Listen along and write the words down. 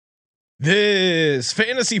This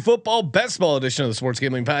fantasy football best ball edition of the Sports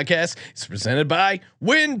Gambling Podcast is presented by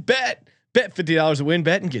WynnBET. Bet $50 at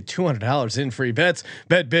WynnBET and get $200 in free bets.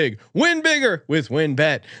 Bet big, win bigger with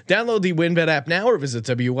WynnBET. Download the WynnBET app now or visit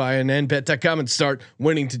wynnbet.com and start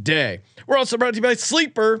winning today. We're also brought to you by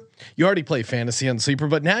Sleeper. You already play fantasy on Sleeper,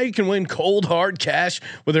 but now you can win cold hard cash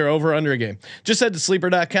with their over/under game. Just head to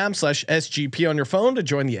sleeper.com/SGP on your phone to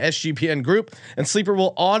join the SGPN group, and Sleeper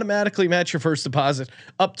will automatically match your first deposit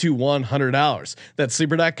up to $100. That's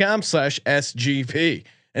sleeper.com/SGP.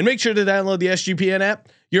 And make sure to download the SGPN app,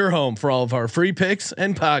 your home for all of our free picks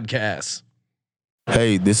and podcasts.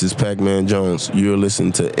 Hey, this is Pac-Man Jones. You're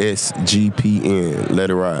listening to SGPN. Let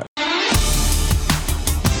it ride.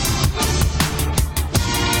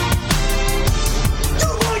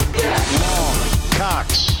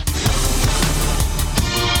 Cox.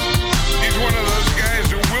 He's one of those guys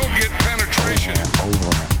who will get penetration.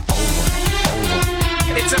 Over.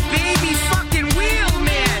 It's a baby fucking wheel,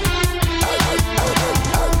 man.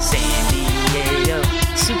 San Diego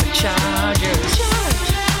Superchargers.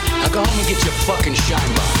 Now go home and get your fucking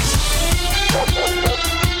shine box.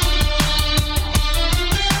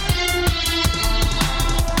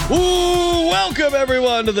 Ooh, welcome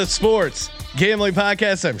everyone to the Sports Gambling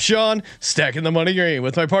Podcast. I'm Sean, stacking the money green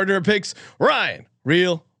with my partner of picks, Ryan,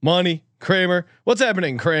 Real Money Kramer. What's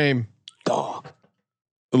happening, Kramer? Dog.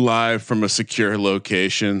 Live from a secure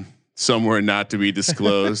location, somewhere not to be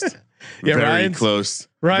disclosed. Yeah, very close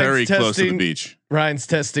to the beach. Ryan's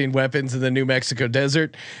testing weapons in the New Mexico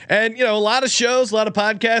desert, and a lot of shows, a lot of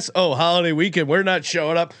podcasts. Oh, holiday weekend, we're not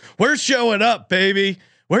showing up. We're showing up, baby.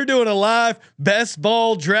 We're doing a live best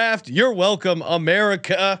ball draft. You're welcome,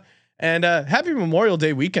 America, and happy Memorial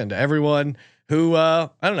Day weekend to everyone who I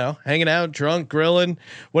don't know, hanging out, drunk, grilling,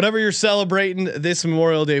 whatever you're celebrating this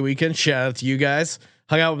Memorial Day weekend. Shout out to you guys.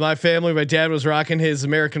 Hung out with my family. My dad was rocking his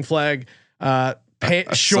American flag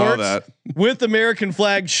shorts with American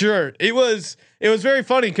flag shirt. It was very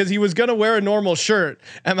funny because he was gonna wear a normal shirt,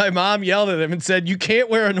 and my mom yelled at him and said, "You can't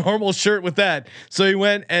wear a normal shirt with that." So he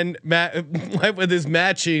went and went with his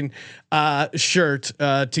matching shirt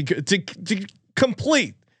to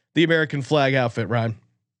complete the American flag outfit. Ryan.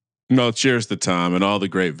 No, cheers to Tom and all the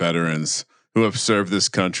great veterans who have served this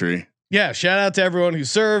country. Yeah, shout out to everyone who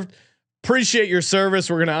served. Appreciate your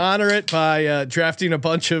service. We're going to honor it by drafting a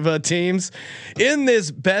bunch of teams in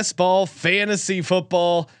this best ball fantasy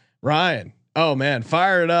football. Ryan, oh man,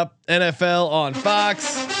 fire it up. NFL on Fox.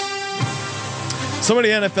 So many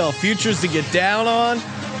NFL futures to get down on.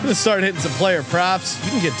 I'm going to start hitting some player props.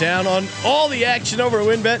 You can get down on all the action over at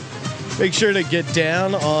WynnBET. Make sure to get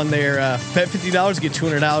down on their bet $50, get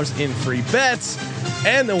 $200 in free bets.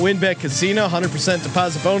 And the WynnBET Casino 100%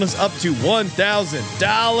 deposit bonus up to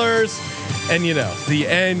 $1,000. And the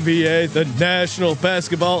NBA, the National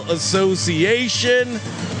Basketball Association,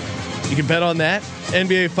 you can bet on that.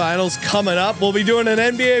 NBA Finals coming up. We'll be doing an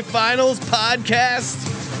NBA Finals podcast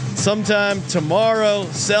sometime tomorrow.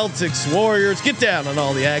 Celtics, Warriors. Get down on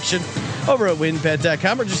all the action over at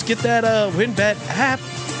WynnBET.com or just get that WynnBET app.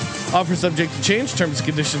 Offer subject to change. Terms and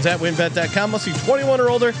conditions at WynnBET.com. Must be 21 or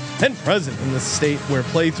older and present in the state where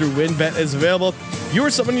play through WynnBET is available. If you or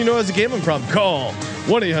someone you know has a gambling problem, call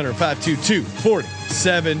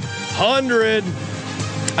 1-800-522-4700.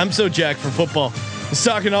 I'm so jacked for football. I was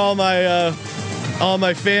talking to all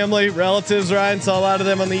my family, relatives, Ryan. Saw a lot of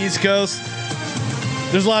them on the East Coast.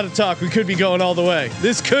 There's a lot of talk. We could be going all the way.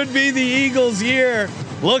 This could be the Eagles' year.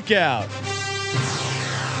 Look out.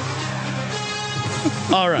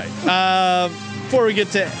 All right. Before we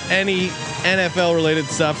get to any NFL related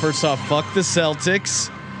stuff, first off, fuck the Celtics.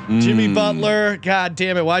 Jimmy Butler, God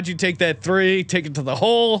damn it. Why'd you take that 3? Take it to the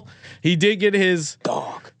hole. He did get his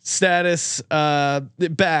status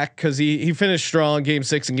back because he finished strong game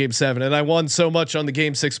 6 and game 7. And I won so much on the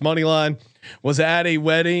game 6 money line. Was at a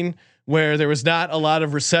wedding where there was not a lot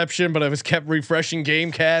of reception, but I was kept refreshing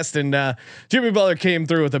Gamecast, and Jimmy Butler came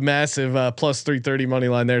through with a massive plus 330 money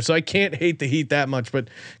line there. So I can't hate the Heat that much, but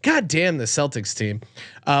God damn the Celtics team.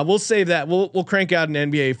 We'll save that. We'll crank out an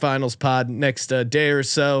NBA Finals pod next day or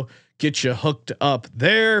so. Get you hooked up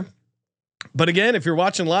there. But again, if you're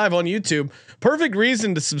watching live on YouTube, perfect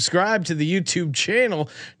reason to subscribe to the YouTube channel.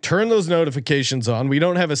 Turn those notifications on. We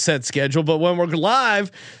don't have a set schedule, but when we're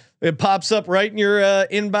live, it pops up right in your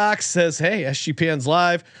inbox, says, "Hey, SGPN's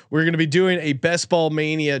live. We're going to be doing a Best Ball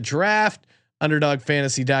Mania draft.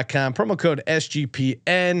 UnderdogFantasy.com. Promo code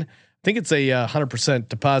SGPN. I think it's a 100%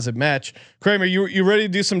 deposit match." Kramer, you ready to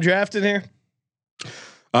do some drafting here?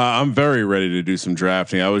 I'm very ready to do some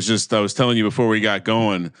drafting. I was telling you before we got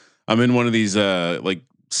going, I'm in one of these like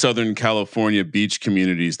Southern California beach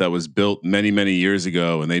communities that was built many, many years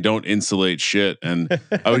ago, and they don't insulate shit. And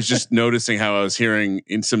I was just noticing how I was hearing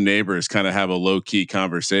in some neighbors kind of have a low key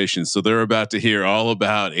conversation. So they're about to hear all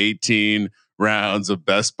about 18 rounds of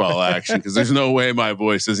best ball action because there's no way my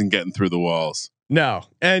voice isn't getting through the walls. No,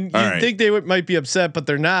 and you think they might be upset, but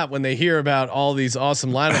they're not when they hear about all these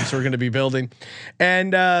awesome lineups we're going to be building.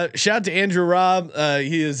 And shout out to Andrew Robb.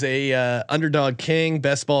 He is a Underdog King,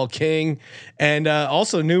 Best Ball King, and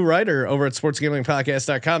also new writer over at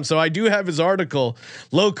sportsgamblingpodcast.com. So I do have his article,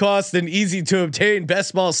 Low Cost and Easy to Obtain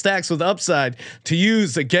Best Ball Stacks with Upside to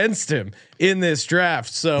use against him in this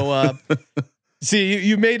draft. So see,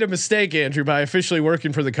 you made a mistake, Andrew, by officially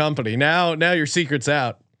working for the company. Now your secret's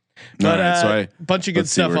out. But so bunch of good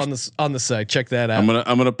stuff on the site. Check that out.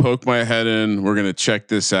 I'm gonna poke my head in. We're gonna check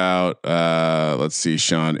this out. Let's see,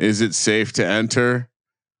 Sean. Is it safe to enter?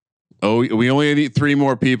 Oh, we only need 3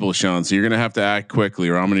 more people, Sean. So you're gonna have to act quickly,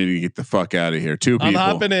 or I'm gonna need to get the fuck out of here. 2 people. I'm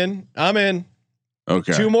hopping in. I'm in.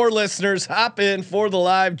 Okay. 2 more listeners. Hop in for the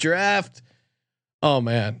live draft. Oh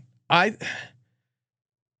man, to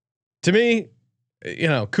me,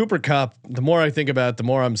 Cooper Kupp. The more I think about it, the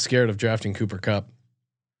more I'm scared of drafting Cooper Kupp.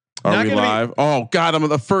 Are we live? Oh God, I'm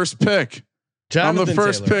the first pick. I'm the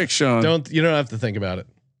first pick, Sean. You don't have to think about it.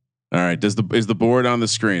 All right. Is the board on the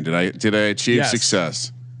screen? Did I achieve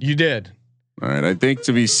success? You did. All right. I think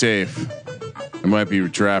to be safe, I might be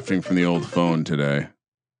drafting from the old phone today.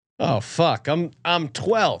 Oh fuck. I'm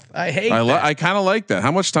 12th. I hate I kind of like that.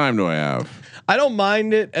 How much time do I have? I don't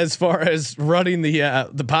mind it as far as running the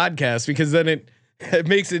podcast because then it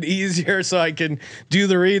makes it easier so I can do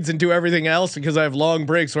the reads and do everything else because I have long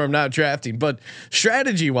breaks where I'm not drafting. But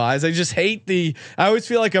strategy wise, I just hate I always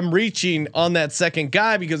feel like I'm reaching on that second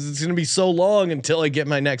guy because it's going to be so long until I get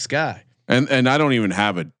my next guy. And I don't even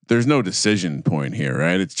have there's no decision point here,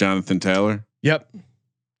 right? It's Jonathan Taylor. Yep.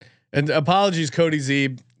 And apologies, Cody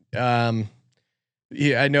Zeeb.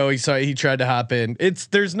 Yeah, I know he tried to hop in.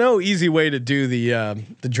 There's no easy way to do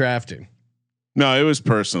the drafting. No, it was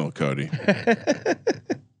personal, Cody.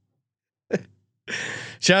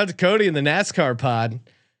 Shout out to Cody in the NASCAR pod,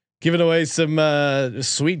 giving away some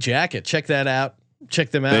sweet jacket. Check that out.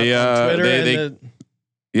 Check them out on Twitter.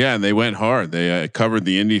 And they went hard. They covered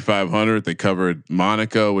the Indy 500. They covered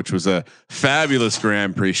Monaco, which was a fabulous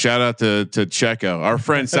Grand Prix. Shout out to Checo, our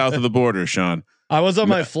friend south of the border, Sean. I was on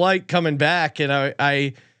my flight coming back, and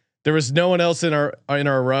I there was no one else in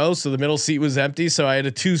our row, so the middle seat was empty. So I had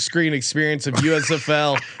a 2-screen experience of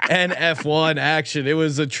USFL and F1 action. It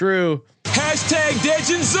was a true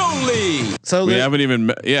 #Legends only. So we haven't even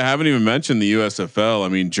mentioned the USFL. I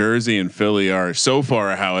mean, Jersey and Philly are so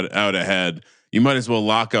far out ahead. You might as well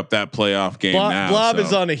lock up that playoff game now. Blob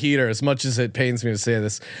is on a heater, as much as it pains me to say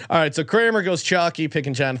this. All right, so Kramer goes chalky,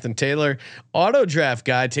 picking Jonathan Taylor. Auto draft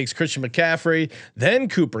guy takes Christian McCaffrey, then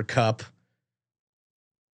Cooper Kupp.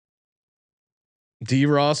 D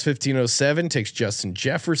Ross 1507 takes Justin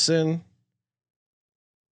Jefferson.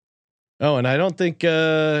 Oh, and I don't think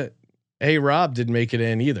Rob didn't make it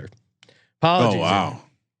in either. Apologies. Oh wow,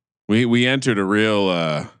 we entered a real.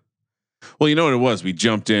 Well, you know what it was? We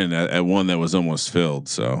jumped in at one that was almost filled.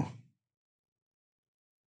 So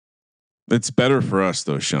it's better for us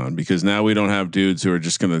though, Sean, because now we don't have dudes who are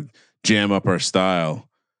just going to jam up our style,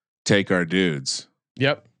 take our dudes.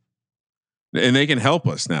 Yep. And they can help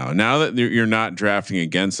us now. Now that you're not drafting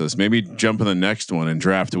against us, maybe jump in the next one and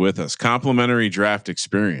draft with us. Complimentary draft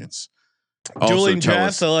experience. Dueling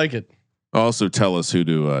drafts, I like it. Also tell us who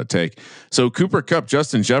to take. So Cooper Kupp,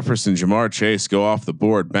 Justin Jefferson, Jamar Chase go off the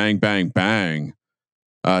board. Bang, bang, bang.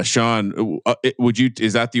 Sean,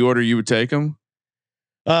 is that the order you would take them?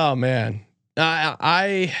 Oh man,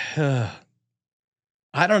 I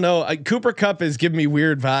don't know. Cooper Kupp is giving me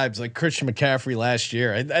weird vibes, like Christian McCaffrey last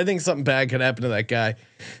year. I think something bad could happen to that guy.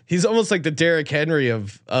 He's almost like the Derrick Henry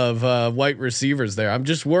of white receivers. There, I'm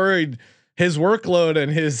just worried his workload and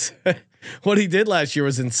his what he did last year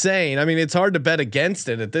was insane. I mean, it's hard to bet against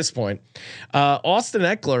it at this point. Austin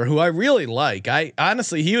Eckler, who I really like, I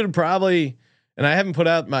honestly he would probably, and I haven't put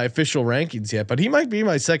out my official rankings yet, but he might be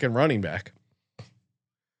my second running back.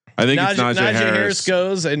 I think it's Najee Harris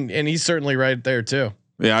goes, and he's certainly right there too.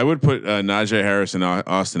 Yeah, I would put Najee Harris and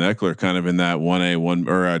Austin Eckler kind of in that 1A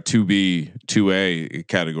or 2B 2A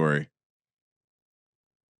category.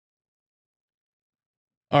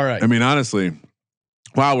 All right. I mean, honestly,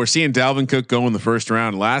 wow, we're seeing Dalvin Cook go in the first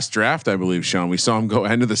round. Last draft, I believe, Sean, we saw him go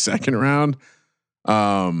into the second round.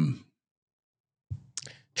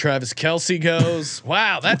 Travis Kelce goes.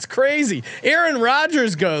 Wow, that's crazy. Aaron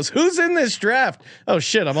Rodgers goes. Who's in this draft? Oh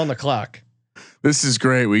shit, I'm on the clock. This is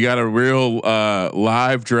great. We got a real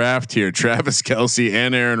live draft here. Travis Kelce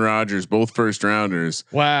and Aaron Rodgers, both first rounders.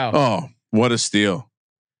 Wow. Oh, what a steal.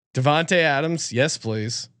 Devontae Adams, yes,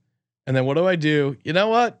 please. And then what do? You know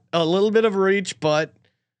what? A little bit of a reach, but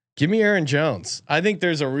give me Aaron Jones. I think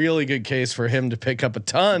there's a really good case for him to pick up a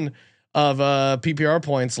ton of PPR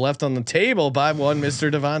points left on the table by one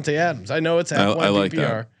Mr. Devontae Adams. I know it's half one like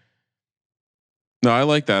PPR. That. No, I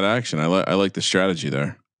like that action. I like the strategy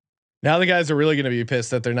there. Now the guys are really going to be pissed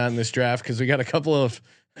that they're not in this draft because we got a couple of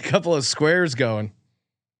squares going.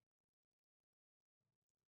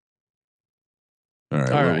 All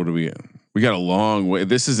right. What do we? We got a long way.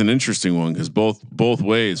 This is an interesting one because both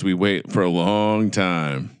ways we wait for a long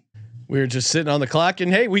time. We were just sitting on the clock,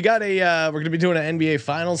 and hey, we got we're going to be doing an NBA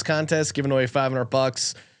Finals contest, giving away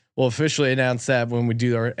 $500. We'll officially announce that when we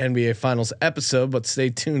do our NBA Finals episode, but stay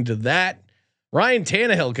tuned to that. Ryan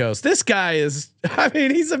Tannehill goes. This guy is,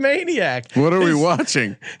 he's a maniac. What are we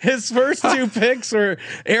watching? His first two picks were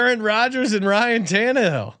Aaron Rodgers and Ryan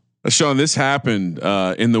Tannehill. Sean, this happened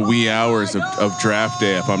in the wee hours of draft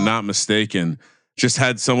day, if I'm not mistaken. Just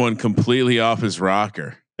had someone completely off his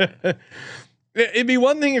rocker. It'd be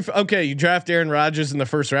one thing if you draft Aaron Rodgers in the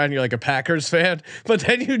first round, you're like a Packers fan, but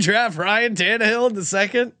then you draft Ryan Tannehill in the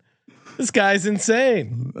second. This guy's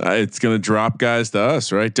insane. It's going to drop guys to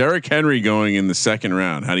us, right? Derrick Henry going in the second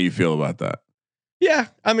round. How do you feel about that? Yeah,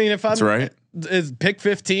 if That's I'm right, is pick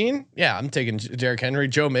 15. Yeah, I'm taking Derrick Henry,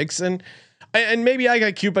 Joe Mixon, and maybe I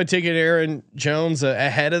got cute by taking Aaron Jones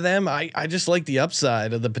ahead of them. I just like the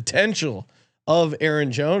upside of the potential of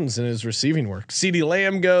Aaron Jones and his receiving work. CeeDee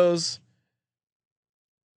Lamb goes,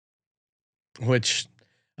 which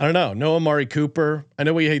I don't know. No Amari Cooper. I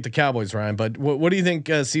know we hate the Cowboys, Ryan, but what do you think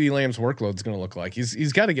CeeDee Lamb's workload is going to look like?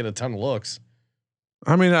 He's got to get a ton of looks.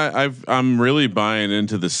 I'm really buying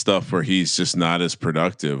into the stuff where he's just not as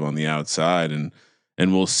productive on the outside, and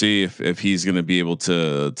we'll see if he's going to be able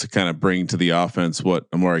to kind of bring to the offense what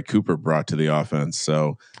Amari Cooper brought to the offense.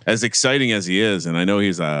 So as exciting as he is, and I know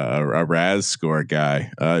he's a Raz score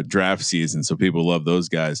guy, draft season, so people love those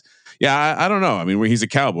guys. Yeah, I don't know. He's a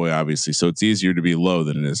Cowboy, obviously, so it's easier to be low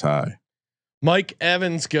than it is high. Mike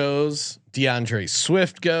Evans goes. DeAndre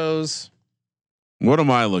Swift goes. What am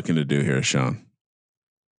I looking to do here, Sean?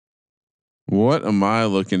 What am I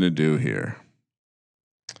looking to do here?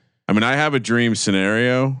 I have a dream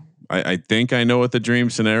scenario. I think I know what the dream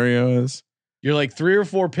scenario is. You're like 3 or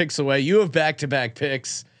 4 picks away. You have back-to-back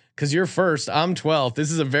picks because you're first. I'm 12th. This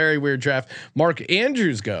is a very weird draft. Mark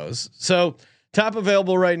Andrews goes. So top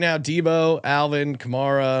available right now: Debo, Alvin,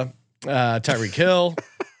 Kamara, Tyreek Hill.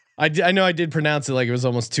 I know I did pronounce it like it was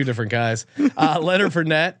almost 2 different guys. Leonard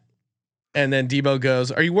Fournette, and then Debo goes.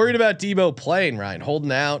 Are you worried about Debo playing, Ryan?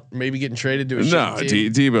 Holding out, maybe getting traded to a no.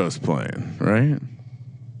 Debo's playing, right?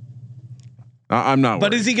 I'm not.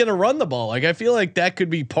 But worried. is he going to run the ball? Like, I feel like that could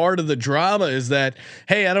be part of the drama. Is that,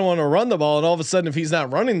 hey, I don't want to run the ball, and all of a sudden, if he's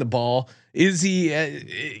not running the ball, is he?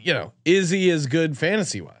 Is he as good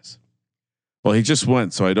fantasy wise? Well, he just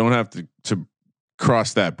went, so I don't have to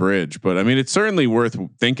cross that bridge. But it's certainly worth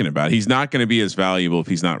thinking about. He's not going to be as valuable if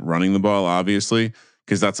he's not running the ball, obviously,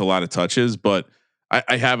 because that's a lot of touches. But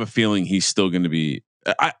I have a feeling he's still going to be.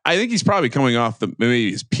 I think he's probably coming off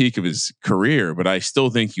maybe his peak of his career, but I still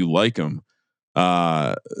think you like him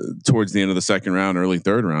towards the end of the second round, early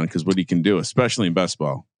third round, because what he can do, especially in best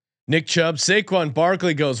ball. Nick Chubb, Saquon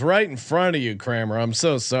Barkley goes right in front of you, Kramer. I'm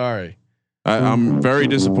so sorry. I'm very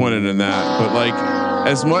disappointed in that, but like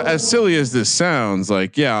as silly as this sounds,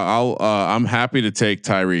 like I'm happy to take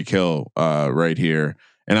Tyreek Hill right here,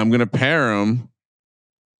 and I'm gonna pair him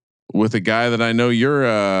with a guy that I know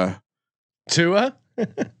you're Tua.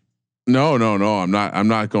 No, I'm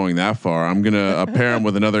not going that far. I'm gonna pair him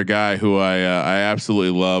with another guy who I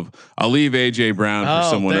absolutely love. I'll leave AJ Brown for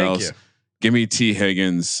someone else. You. Give me T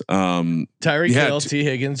Higgins. Tyreek Hill, T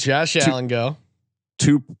Higgins, Josh Allen go.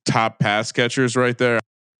 2 top pass catchers right there.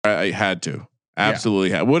 I had to absolutely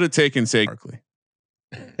had. Would have taken Barkley.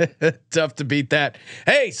 Tough to beat that.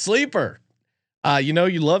 Hey, sleeper. You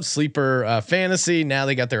love sleeper fantasy. Now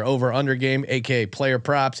they got their over under game, aka player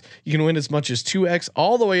props. You can win as much as 2x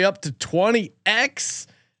all the way up to 20x.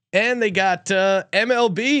 And they got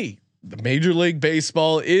MLB. The Major League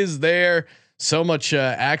Baseball is there. So much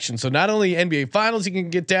action. So not only NBA Finals you can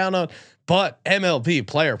get down on, but MLB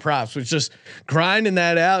player props, which just grinding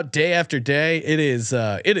that out day after day. It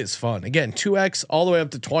is fun. Again, 2x all the way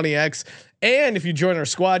up to 20x. And if you join our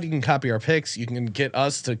squad, you can copy our picks. You can get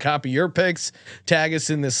us to copy your picks, tag us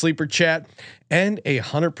in the sleeper chat, and a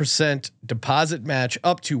 100% deposit match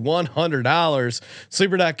up to $100.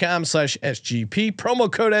 Sleeper.com/SGP,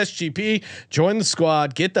 promo code SGP. Join the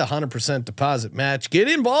squad, get the 100% deposit match, get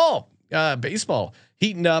involved. Baseball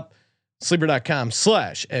heating up.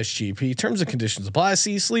 Sleeper.com/SGP. Terms and conditions apply.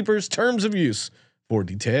 See Sleepers terms of use for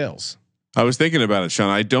details. I was thinking about it, Sean.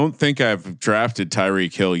 I don't think I've drafted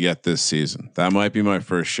Tyreek Hill yet this season. That might be my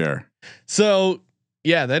first share. So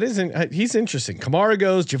yeah, that isn't. He's interesting. Kamara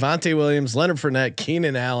goes, Javonte Williams, Leonard Fournette,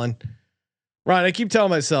 Keenan Allen. Right. I keep telling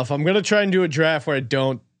myself I'm going to try and do a draft where I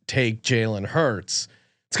don't take Jalen Hurts.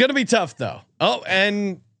 It's going to be tough though. Oh,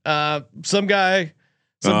 and some guy,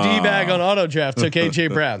 some D-bag on auto draft took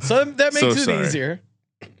AJ Brown. So that makes it easier.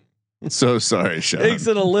 So sorry, Sean. Makes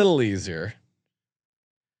it a little easier.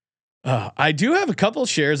 I do have a couple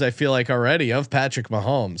shares I feel like already of Patrick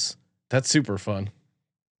Mahomes. That's super fun.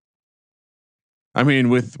 I mean,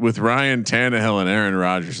 with Ryan Tannehill and Aaron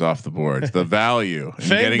Rodgers off the board, the value in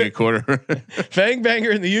getting a quarter. Fang Banger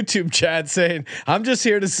in the YouTube chat saying, "I'm just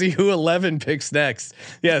here to see who 11 picks next."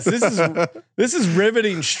 Yes, this is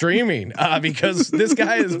riveting streaming because this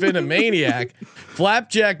guy has been a maniac.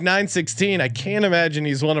 Flapjack 916. I can't imagine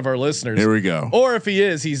he's one of our listeners. Here we go. Or if he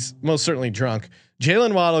is, he's most certainly drunk.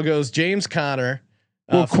 Jalen Waddle goes, James Conner.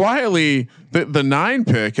 Well, quietly, the 9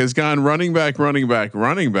 pick has gone running back.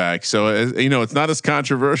 So you know, it's not as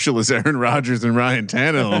controversial as Aaron Rodgers and Ryan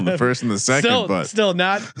Tannehill in the first and the second, but still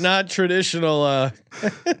not traditional.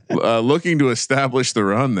 Looking to establish the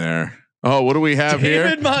run there. Oh, what do we have here?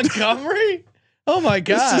 David Montgomery. Oh my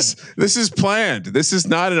God! This is planned. This is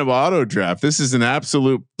not an auto draft. This is an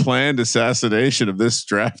absolute planned assassination of this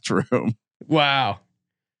draft room. Wow.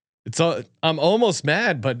 I'm almost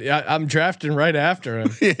mad, but I'm drafting right after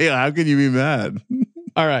him. Yeah, how can you be mad?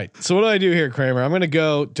 All right. So what do I do here, Kramer? I'm going to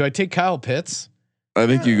go. Do I take Kyle Pitts? I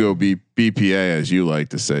think you go BPA, as you like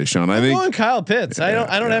to say, Sean. I'm going Kyle Pitts. I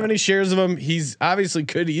don't have any shares of him. He's obviously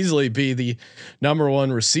could easily be the number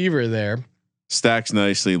 1 receiver there. Stacks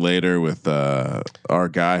nicely later with our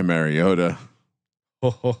guy Mariota.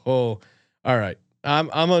 All right.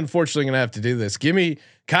 I'm unfortunately going to have to do this. Give me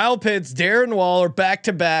Kyle Pitts, Darren Waller back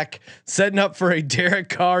to back, setting up for a Derek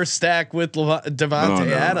Carr stack with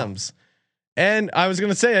Devontae Adams. And I was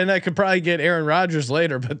going to say, and I could probably get Aaron Rodgers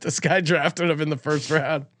later, but this guy drafted him in the first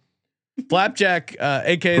round. Flapjack,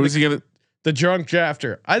 aka the drunk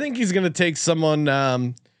drafter. I think he's going to take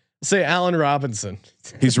someone, say Allen Robinson.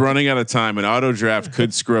 He's running out of time. An auto draft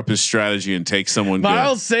could screw up his strategy and take someone.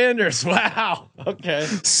 Miles Sanders. Wow. Okay.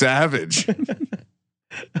 Savage.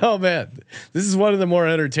 Oh man, this is one of the more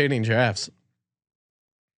entertaining drafts.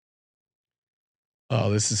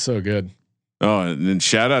 Oh, this is so good. Oh, and then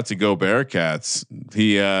shout out to Go Bearcats.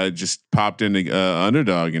 He just popped into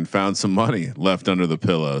Underdog and found some money left under the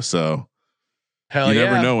pillow. So you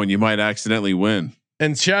never know when you might accidentally win.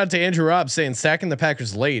 And shout out to Andrew Robb saying stacking the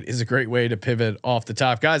Packers late is a great way to pivot off the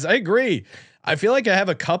top. Guys, I agree. I feel like I have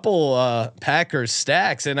a couple Packers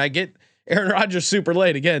stacks and I get Aaron Rodgers super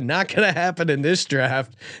late. Again, not going to happen in this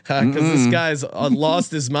draft because this guy's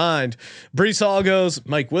lost his mind. Breece Hall goes,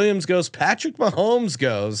 Mike Williams goes, Patrick Mahomes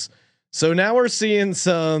goes. So now we're seeing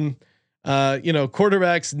some,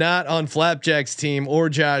 quarterbacks not on Flapjack's team or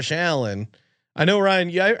Josh Allen. I know, Ryan.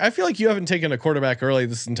 Yeah, I feel like you haven't taken a quarterback early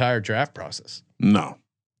this entire draft process. No,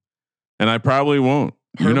 and I probably won't.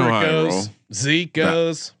 Herbert how goes, I roll. Zeke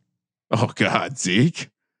goes. Oh God, Zeke.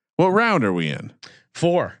 What round are we in?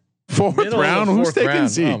 4. Fourth round. Who's taking round.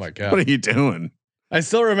 Zeke? Oh my God. What are you doing? I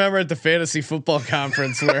still remember at the fantasy football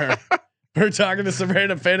conference where we're talking to some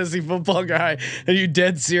random fantasy football guy and you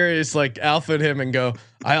dead serious, like alphaed him and go,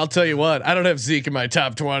 I'll tell you what, I don't have Zeke in my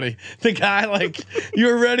top 20. The guy, like you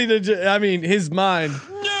were ready to, his mind,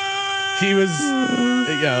 he was,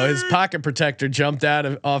 his pocket protector jumped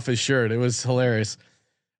off his shirt. It was hilarious.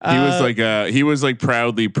 He was like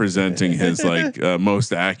proudly presenting his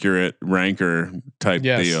most accurate ranker type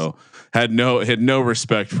deal. Had no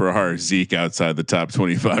respect for our Zeke outside the top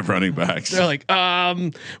 25 running backs. They're like,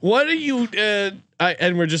 what are you?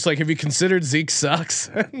 And we're just like, have you considered Zeke sucks?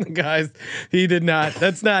 And the guys, he did not.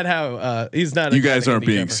 That's not how. He's not. You guys aren't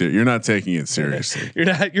being serious. You're not taking it seriously. You're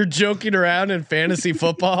not. You're joking around in fantasy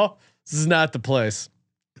football. This is not the place.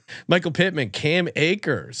 Michael Pittman, Cam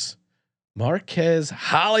Akers. Marquez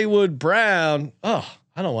Hollywood Brown. Oh,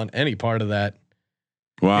 I don't want any part of that.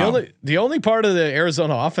 Wow. The only part of the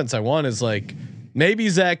Arizona offense I want is like maybe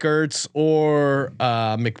Zach Ertz or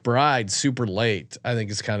McBride super late. I think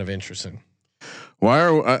is kind of interesting. Why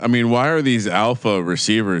are these alpha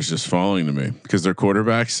receivers just falling to me? Because their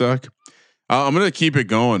quarterbacks suck. I'm going to keep it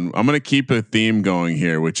going. I'm going to keep a theme going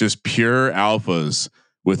here, which is pure alphas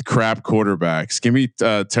with crap quarterbacks. Give me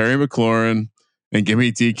Terry McLaurin and give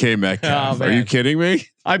me DK Metcalf. Oh, Are you kidding me?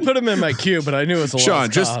 I put him in my queue, but I knew it was a Sean,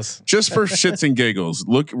 lost cause. just for shits and giggles,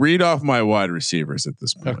 read off my wide receivers at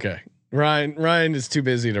this point. Okay. Ryan is too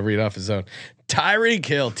busy to read off his own. Tyreek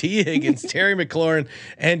Hill, T Higgins, Terry McLaurin,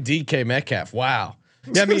 and DK Metcalf. Wow.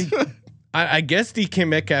 Yeah, I mean, I guess DK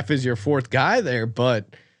Metcalf is your fourth guy there,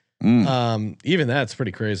 but even that's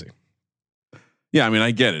pretty crazy. Yeah, I mean,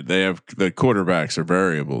 I get it. They have the quarterbacks are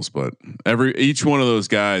variables, but each one of those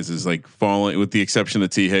guys is like falling, with the exception of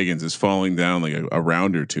T Higgins, is falling down like a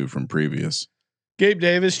round or two from previous. Gabe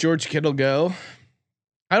Davis, George Kittle go.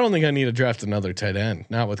 I don't think I need to draft another tight end.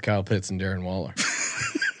 Not with Kyle Pitts and Darren Waller.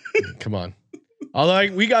 Come on.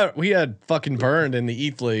 Although we had fucking burned in the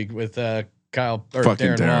ETH league with Kyle or fucking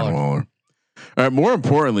Darren Waller. All right. More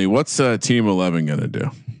importantly, what's Team 11 gonna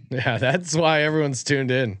do? Yeah, that's why everyone's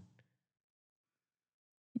tuned in.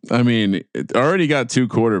 I mean, it already got 2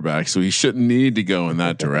 quarterbacks, so he shouldn't need to go in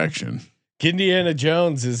that direction. Indiana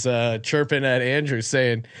Jones is chirping at Andrew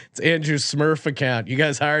saying it's Andrew's Smurf account. You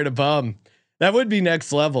guys hired a bum. That would be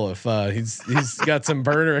next level if he's got some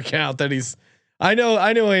burner account that he's. I know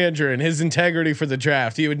Andrew and his integrity for the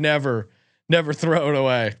draft. He would never throw it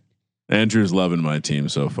away. Andrew's loving my team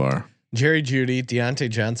so far. Jerry Jeudy, Deontay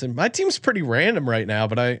Johnson. My team's pretty random right now,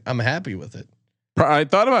 but I'm happy with it. I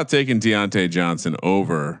thought about taking Deontay Johnson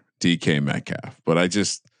over DK Metcalf, but I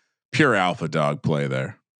just pure alpha dog play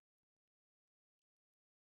there.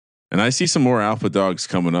 And I see some more alpha dogs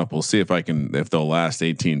coming up. We'll see if they'll last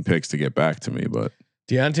 18 picks to get back to me. But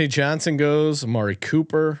Deontay Johnson goes, Amari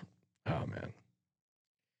Cooper. Oh man,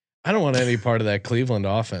 I don't want any part of that Cleveland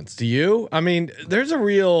offense. Do you? I mean, there's a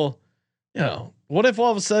real, what if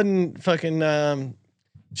all of a sudden fucking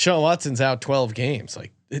Sean Watson's out 12 games?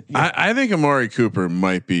 Like, I think Amari Cooper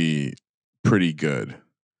might be pretty good.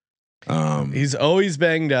 He's always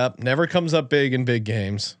banged up, never comes up big in big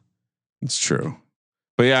games. It's true.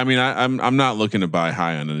 But yeah, I mean, I'm not looking to buy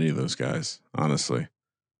high on any of those guys, honestly.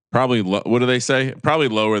 Probably, what do they say? Probably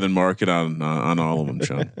lower than market on all of them,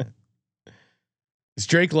 Sean. Is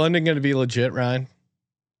Drake London going to be legit, Ryan?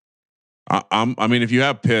 I mean, if you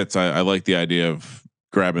have Pitts, I like the idea of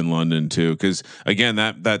grabbing London too, because again,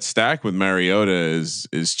 that stack with Mariota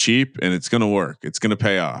is cheap and it's going to work. It's going to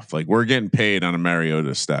pay off. Like, we're getting paid on a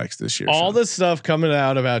Mariota stacks this year. All the stuff coming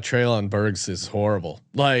out about Treylon Burks is horrible.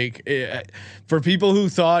 Like, for people who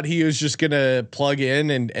thought he was just going to plug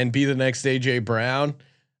in and be the next AJ Brown.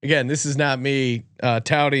 Again, this is not me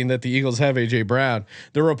touting that the Eagles have AJ Brown.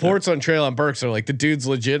 The reports on Treylon Burks are like, the dude's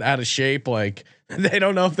legit out of shape. Like, they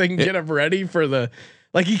don't know if they can get him ready for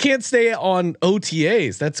like, he can't stay on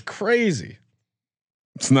OTAs. That's crazy.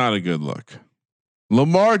 It's not a good look.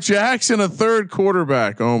 Lamar Jackson, a third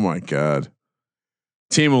quarterback. Oh my God.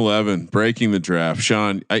 Team 11 breaking the draft.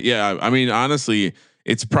 Sean. I mean, honestly,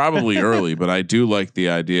 it's probably early, but I do like the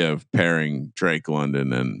idea of pairing Drake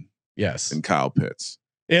London and Kyle Pitts.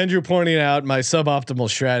 Andrew pointing out my suboptimal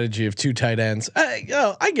strategy of 2 tight ends.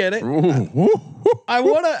 I get it. I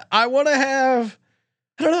want to have.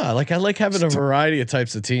 I don't know. I like having a variety of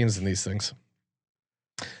types of teams in these things.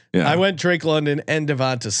 Yeah, I went Drake London and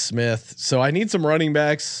Devonta Smith, so I need some running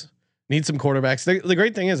backs, need some quarterbacks. The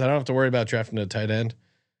great thing is I don't have to worry about drafting a tight end.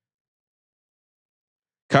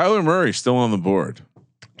 Kyler Murray still on the board.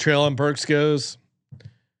 Treylon Burks goes.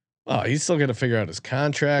 Oh, he's still got to figure out his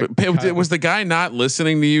contract. Was the guy not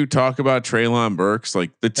listening to you talk about Treylon Burks?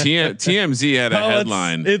 Like, the TMZ had a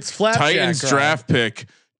headline. It's Flapjack,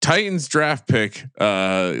 Titans draft pick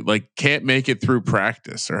like can't make it through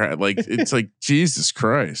practice, or like, it's like, Jesus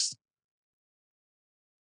Christ.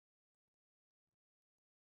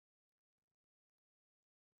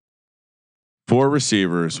 Four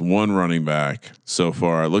receivers, 1 running back so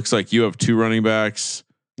far. It looks like you have 2 running backs.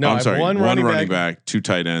 No, I'm sorry, one running back, 2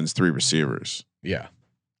 tight ends, 3 receivers. Yeah.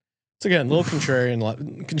 It's again a little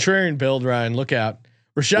contrarian build. Ryan, look out.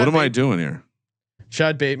 What am I doing here?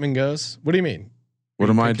 Rashad Bateman goes. What do you mean? What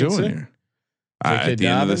am I doing here? At the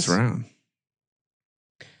end of this round.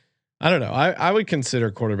 I don't know. I would consider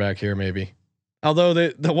quarterback here maybe. Although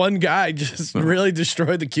the one guy just really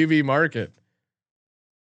destroyed the QB market.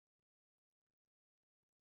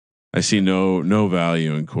 I see no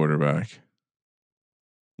value in quarterback.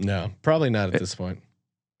 No, probably not at this point.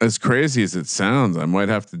 As crazy as it sounds, I might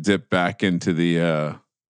have to dip back into the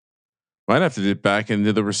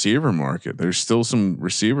receiver market. There's still some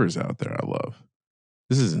receivers out there I love.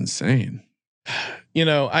 This is insane.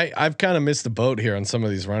 I've kind of missed the boat here on some of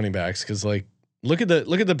these running backs because, like, look at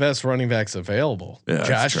the best running backs available. Yeah,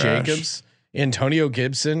 Josh Jacobs, Antonio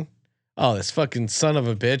Gibson. Oh, this fucking son of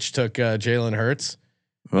a bitch took Jalen Hurts.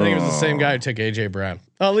 I think it was the same guy who took AJ Brown.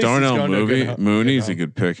 Oh, at least Darnell Mooney's Mooney's a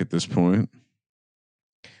good pick at this point.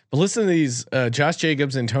 But listen to these: Josh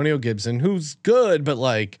Jacobs, Antonio Gibson, who's good, but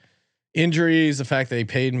like injuries, the fact that they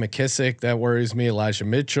paid McKissick that worries me. Elijah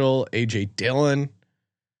Mitchell, AJ Dillon.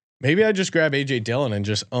 Maybe I just grab AJ Dillon and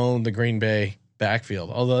just own the Green Bay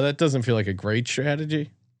backfield. Although that doesn't feel like a great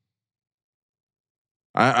strategy.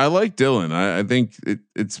 I like Dillon. I think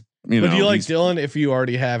it's But do you like Dillon if you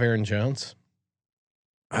already have Aaron Jones?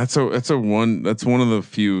 That's one of the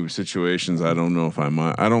few situations I don't know if I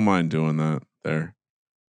mind. I don't mind doing that there.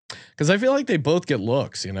 Because I feel like they both get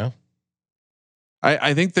looks, you know.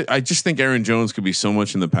 I just think Aaron Jones could be so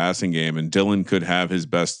much in the passing game, and Dillon could have his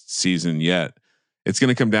best season yet. It's going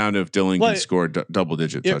to come down to if Dillon can score double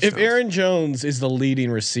digit touchdowns. If Aaron Jones is the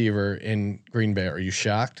leading receiver in Green Bay, are you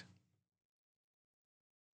shocked?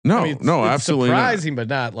 No, I mean, no, it's absolutely surprising, but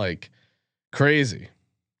not like crazy.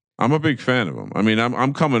 I'm a big fan of him. I mean,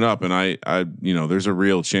 I'm coming up, and I there's a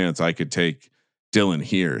real chance I could take Dillon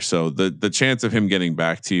here. So the chance of him getting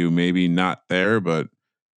back to you, maybe not there, but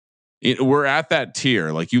we're at that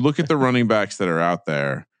tier. Like you look at the running backs that are out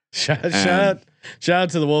there. Shout out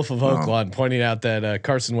to the Wolf of Oakland pointing out that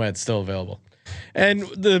Carson Wentz still available, and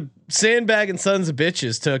the sandbagging sons of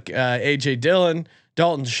bitches took AJ Dillon,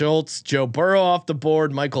 Dalton Schultz, Joe Burrow off the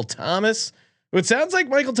board, Michael Thomas. It sounds like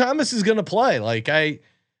Michael Thomas is going to play. Like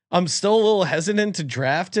I'm still a little hesitant to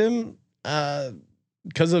draft him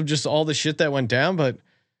because of just all the shit that went down, but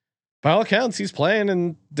by all accounts, he's playing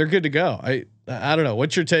and they're good to go. I don't know.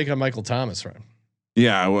 What's your take on Michael Thomas, Ryan?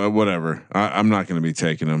 Yeah, whatever. I'm not going to be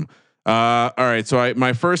taking him. All right. So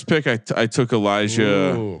my first pick, I took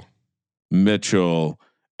Elijah Mitchell,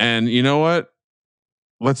 and you know what?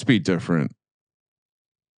 Let's be different.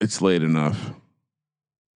 It's late enough.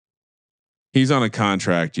 He's on a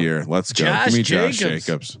contract year. Let's go. Give me Josh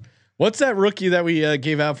Jacobs. What's that rookie that we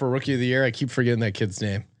gave out for rookie of the year? I keep forgetting that kid's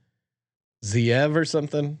name. Ziev or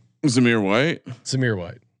something. Zamir White. Zamir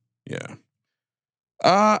White. Yeah.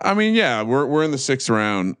 I mean, yeah, we're in the 6th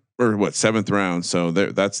round or 7th round. So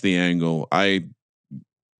that's the angle.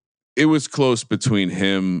 It was close between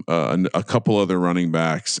him, a couple other running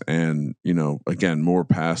backs, and again more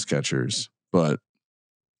pass catchers. But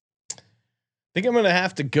I think I'm going to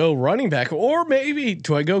have to go running back, or maybe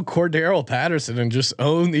do I go Cordero Patterson and just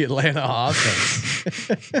own the Atlanta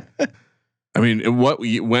offense? I mean,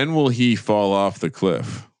 when will he fall off the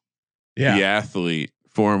cliff? Yeah, the athlete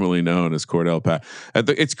formerly known as Cordell Pat.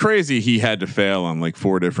 It's crazy he had to fail on like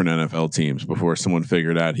 4 different NFL teams before someone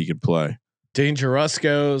figured out he could play. Dangerous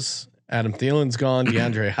goes. Adam Thielen's gone.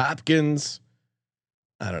 DeAndre Hopkins.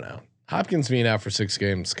 I don't know. Hopkins being out for 6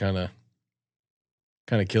 games kind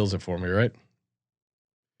of kills it for me, right?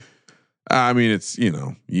 I mean, it's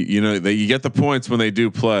you get the points when they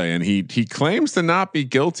do play, and he claims to not be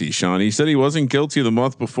guilty. Sean, he said he wasn't guilty the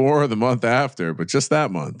month before or the month after, but just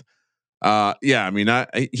that month. Yeah, I mean,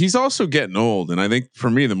 he's also getting old, and I think for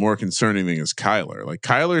me the more concerning thing is Kyler. Like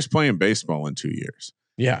Kyler's playing baseball in 2 years.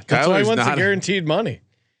 Yeah, that's why he wants the guaranteed money.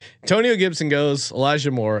 Antonio Gibson goes.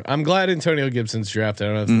 Elijah Moore. I'm glad Antonio Gibson's drafted. I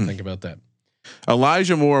don't have to think about that.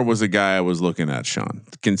 Elijah Moore was a guy I was looking at, Sean.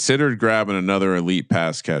 Considered grabbing another elite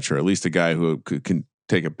pass catcher, at least a guy who can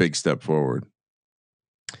take a big step forward.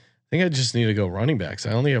 I think I just need to go running backs.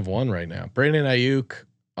 I only have one right now. Brandon Ayuk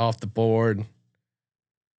off the board.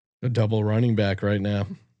 A double running back right now.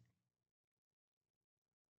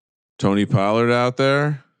 Tony Pollard out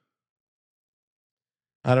there.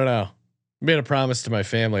 I don't know. I made a promise to my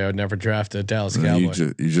family I would never draft a Dallas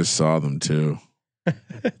Cowboy. You just saw them too.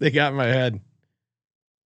 They got in my head.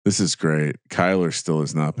 This is great. Kyler still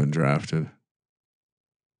has not been drafted.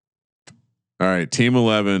 All right, team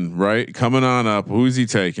 11, right? Coming on up. Who's he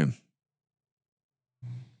taking?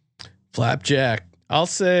 Flapjack. I'll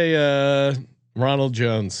say Ronald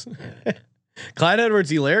Jones. Clyde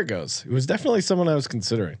Edwards-Helaire goes. It was definitely someone I was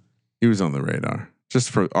considering. He was on the radar just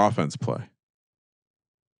for offense play.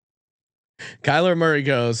 Kyler Murray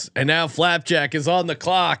goes, and now Flapjack is on the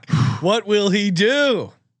clock. What will he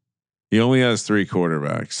do? He only has 3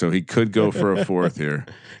 quarterbacks, so he could go for a 4th here.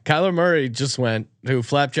 Kyler Murray just went, who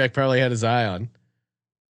Flapjack probably had his eye on.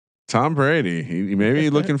 Tom Brady. He maybe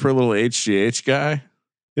looking for a little HGH guy.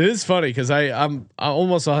 It is funny because I'm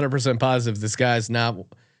almost 100% positive this guy's not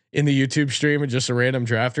in the YouTube stream and just a random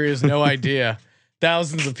drafter. He has no idea.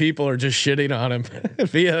 Thousands of people are just shitting on him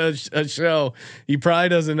via a show he probably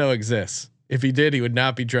doesn't know exists. If he did, he would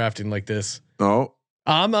not be drafting like this. Oh,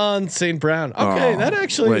 I'm on St. Brown. Okay, that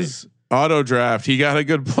actually is auto draft. He got a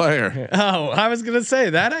good player. Oh, I was gonna say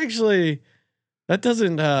that actually. That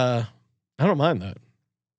doesn't. I don't mind that.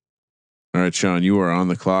 All right, Sean, you are on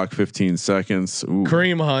the clock. 15 seconds. Ooh.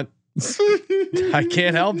 Kareem Hunt. I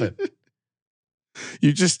can't help it.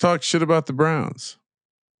 You just talked shit about the Browns.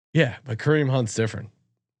 Yeah, but Kareem Hunt's different.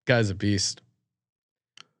 Guy's a beast.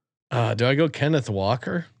 Do I go Kenneth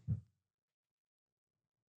Walker?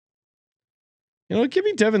 You know, give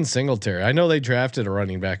me Devin Singletary. I know they drafted a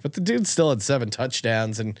running back, but the dude still had 7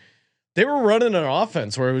 touchdowns, and they were running an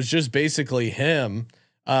offense where it was just basically him.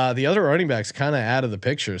 The other running backs kind of out of the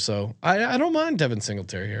picture, so I don't mind Devin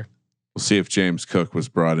Singletary here. We'll see if James Cook was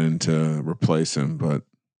brought in to replace him, but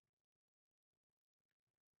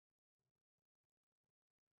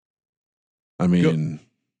I mean,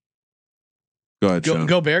 go ahead, Sean.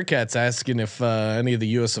 Go Bearcats asking if any of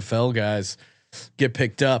the USFL guys get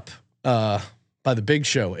picked up by the Big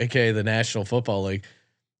Show, aka the National Football League.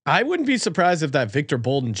 I wouldn't be surprised if that Victor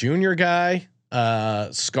Bolden Jr. guy,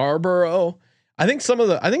 Scarborough. I think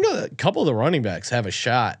a couple of the running backs have a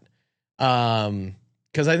shot.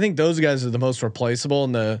 Because I think those guys are the most replaceable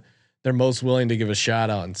and they're most willing to give a shot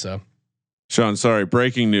on. So, Sean, sorry,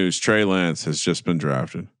 breaking news: Trey Lance has just been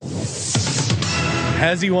drafted.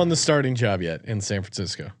 Has he won the starting job yet in San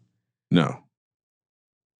Francisco? No.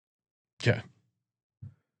 Okay.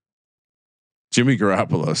 Jimmy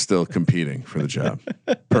Garoppolo still competing for the job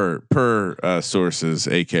per sources,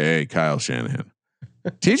 aka Kyle Shanahan.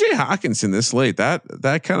 TJ Hawkinson this late, that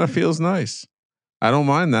kind of feels nice. I don't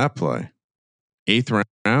mind that play. 8th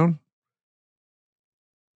round.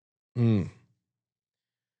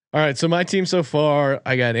 All right, so my team so far,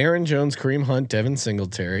 I got Aaron Jones, Kareem Hunt, Devin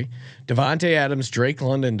Singletary, Devontae Adams, Drake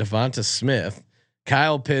London, Devonta Smith,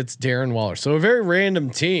 Kyle Pitts, Darren Waller. So a very random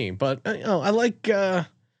team, but I like gotta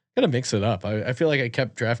mix it up. I feel like I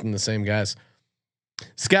kept drafting the same guys.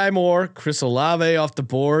 Sky Moore, Chris Olave off the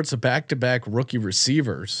board, so back-to-back rookie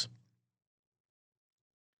receivers.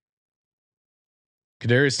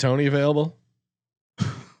 Kadarius Toney available?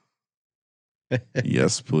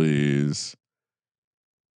 Yes, please.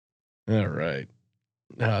 All right.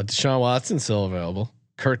 Deshaun Watson still available.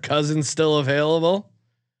 Kirk Cousins still available.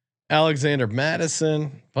 Alexander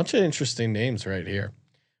Madison. Bunch of interesting names right here.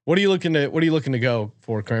 What are you looking to go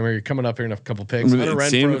for, Kramer? You're coming up here in a couple picks.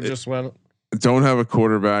 Renfro just went. Don't have a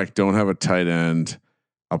quarterback. Don't have a tight end.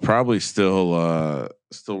 I'll probably still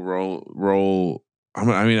roll.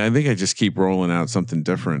 I mean, I think I just keep rolling out something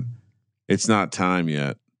different. It's not time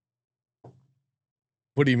yet.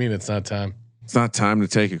 What do you mean it's not time? It's not time to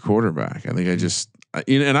take a quarterback. I think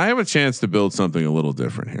and I have a chance to build something a little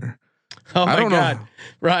different here. Oh my God,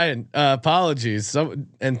 Ryan, apologies.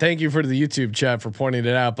 And thank you for the YouTube chat for pointing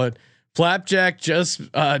it out, but Flapjack just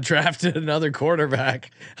drafted another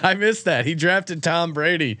quarterback. I missed that. He drafted Tom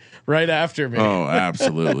Brady right after me. Oh,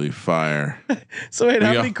 absolutely fire. So wait,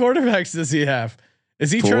 how many quarterbacks does he have?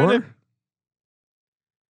 Is he 4? trying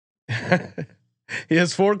to? He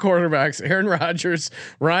has 4 quarterbacks: Aaron Rodgers,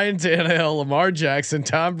 Ryan Tannehill, Lamar Jackson,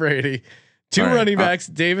 Tom Brady, 2 running backs: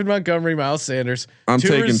 David Montgomery, Miles Sanders,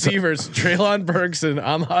 2 receivers: Treylon Burks and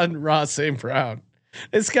Amon-Ra St. Brown.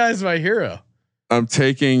 This guy's my hero. I'm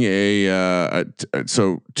taking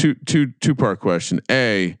so two part question.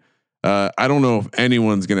 I don't know if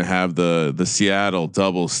anyone's gonna have the Seattle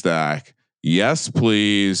double stack. Yes,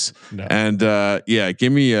 please. No. And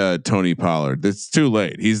give me Tony Pollard. It's too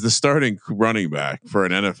late. He's the starting running back for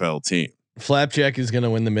an NFL team. Flapjack is going to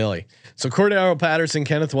win the Millie. So Cordero Patterson,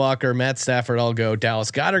 Kenneth Walker, Matt Stafford all go. Dallas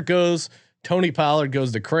Goedert goes. Tony Pollard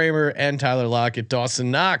goes to Kramer and Tyler Lockett. Dawson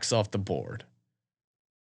Knox off the board.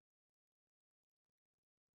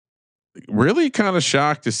 Really kind of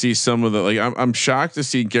shocked to see some of the I'm shocked to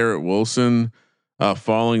see Garrett Wilson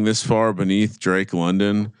falling this far beneath Drake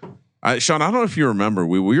London. Sean, I don't know if you remember,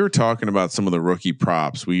 we were talking about some of the rookie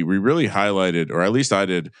props. We really highlighted, or at least I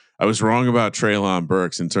did. I was wrong about Treylon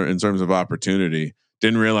Burks in terms of opportunity.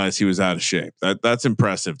 Didn't realize he was out of shape. That's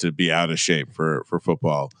impressive to be out of shape for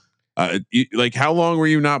football. How long were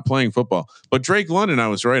you not playing football? But Drake London, I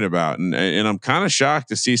was right about, and I'm kind of shocked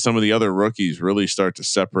to see some of the other rookies really start to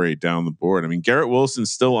separate down the board. I mean, Garrett Wilson's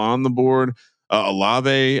still on the board.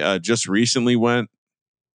 Olave just recently went.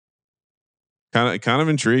 Kind of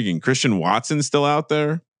intriguing. Christian Watson's still out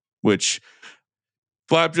there, which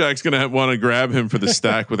Flapjack's gonna want to grab him for the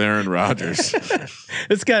stack with Aaron Rodgers.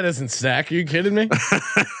 This guy doesn't stack. Are you kidding me?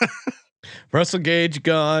 Russell Gage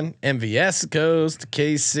gone. MVS goes to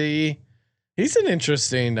KC. He's an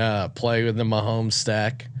interesting play with the Mahomes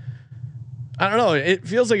stack. I don't know. It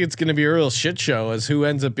feels like it's going to be a real shit show as who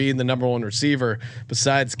ends up being the number 1 receiver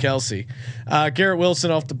besides Kelsey. Garrett Wilson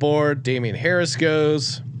off the board. Damian Harris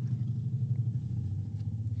goes.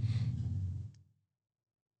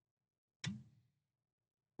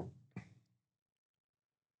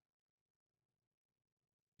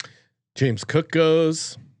 James Cook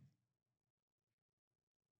goes.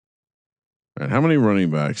 All right, how many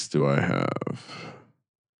running backs do I have?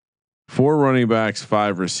 4 running backs,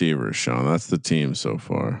 5 receivers. Sean, that's the team so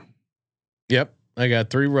far. Yep, I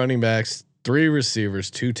got 3 running backs, 3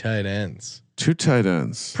 receivers, 2 tight ends. 2 tight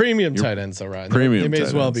ends. Premium tight ends, though, right? Premium They may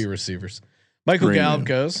as tight well ends. be receivers. Michael Premium. Gallup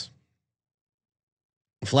goes.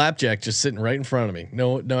 Flapjack just sitting right in front of me.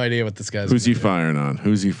 No idea what this guy's. Who's he gonna do. firing on?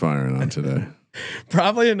 Who's he firing on today?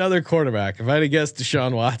 Probably another quarterback. If I had to guess,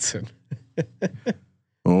 Deshaun Watson.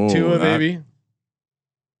 Oh, Tua, that- baby.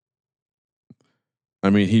 I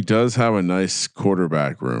mean, he does have a nice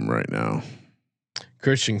quarterback room right now.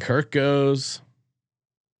 Christian Kirk goes.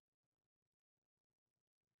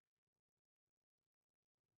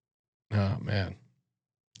 Oh man.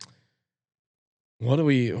 What do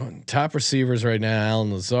we top receivers right now?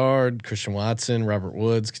 Alan Lazard, Christian Watson, Robert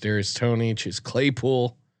Woods, Kadarius Toney, Chase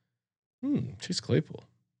Claypool. Chase Claypool.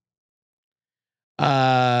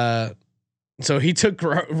 So he took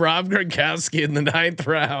Rob Gronkowski in the 9th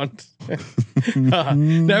round.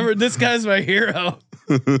 Never. This guy's my hero.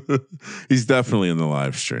 He's definitely in the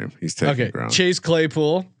live stream. He's taking Okay, ground. Chase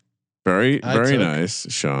Claypool. Very took- nice,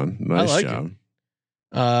 Sean. Nice like job.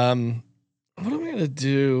 What am I gonna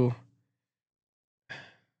do?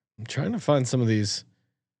 I'm trying to find some of these.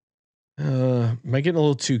 Am I getting a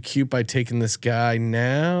little too cute by taking this guy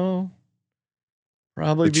now?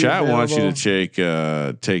 Probably. The be chat wants you available.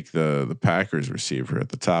 to take the Packers receiver at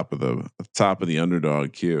the top of the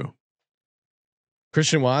underdog queue.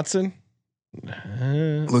 Christian Watson.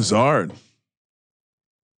 Lazard.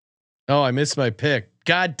 Oh, I missed my pick.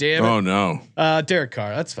 God damn it. Oh no. Derek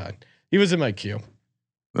Carr. That's fine. He was in my queue.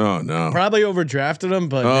 Oh no. Probably overdrafted him,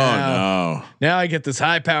 but Oh now I get this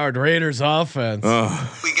high-powered Raiders offense. no.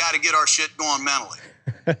 Oh. We got to get our shit going mentally.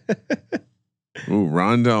 Ooh,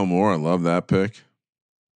 Rondell Moore. I love that pick.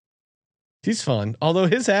 He's fun, although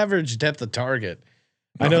his average depth of target.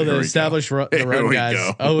 I know here the we established the Here run we guys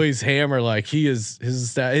go. always hammer like he is.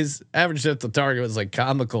 His average depth of target was like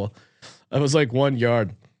comical. It was like 1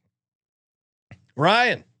 yard.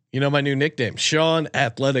 Ryan, you know my new nickname, Sean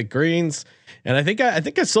Athletic Greens, and I think I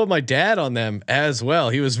sold my dad on them as well.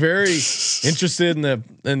 He was very interested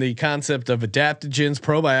in the concept of adaptogens,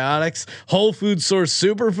 probiotics, whole food source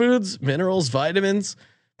superfoods, minerals, vitamins.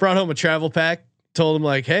 Brought home a travel pack. Told him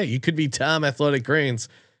like, hey, you could be Tom Athletic Greens.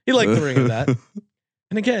 He liked the ring of that.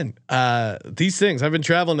 And again, these things, I've been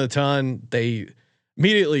traveling a ton. They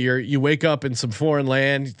immediately you wake up in some foreign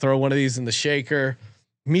land, you throw one of these in the shaker,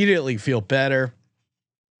 immediately feel better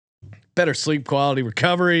sleep quality,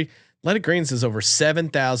 recovery. Athletic Greens has over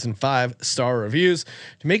 7,000 5-star reviews.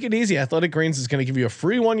 To make it easy, Athletic Greens is going to give you a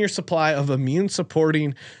free 1-year supply of immune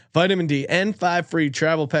supporting vitamin D and 5 free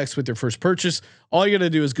travel packs with your first purchase. All you got to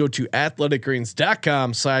do is go to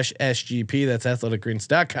athleticgreens.com/SGP. That's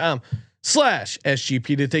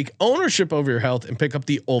athleticgreens.com/SGP to take ownership over your health and pick up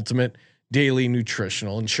the ultimate daily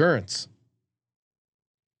nutritional insurance.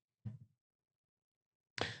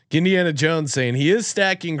 Indiana Jones saying he is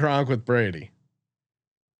stacking Gronk with Brady.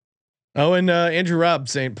 Oh, and Andrew Robb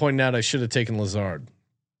pointing out I should have taken Lazard.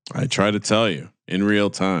 I try to tell you in real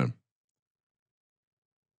time.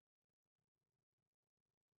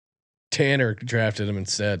 Tanner drafted him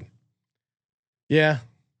instead. Yeah.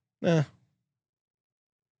 What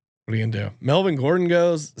are you gonna do? Melvin Gordon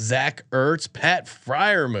goes. Zach Ertz, Pat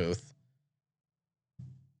Fryermuth.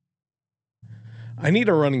 I need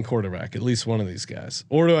a running quarterback, at least one of these guys.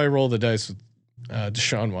 Or do I roll the dice with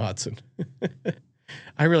Deshaun Watson?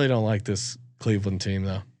 I really don't like this Cleveland team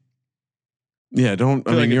though. Yeah, don't.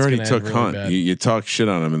 I mean, like you it's already gonna took end really Hunt. bad. You talk shit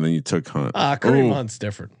on him, and then you took Hunt. Kareem Ooh. Hunt's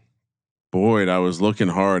different. Boyd, I was looking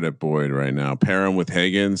hard at Boyd right now. Pair him with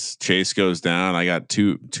Higgins. Chase goes down. I got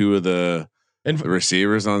two of the And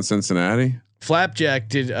receivers on Cincinnati. Flapjack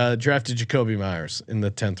drafted Jacoby Myers in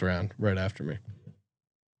the 10th round, right after me.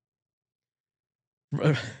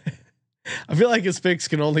 I feel like his picks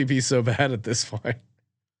can only be so bad at this point.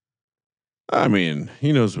 I mean,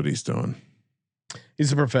 he knows what he's doing.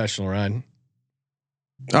 He's a professional, Ryan.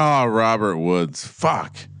 Oh, Robert Woods.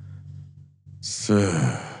 Fuck.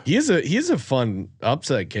 He is a fun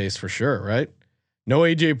upset case for sure, right? No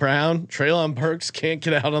AJ Brown, Treylon Burks can't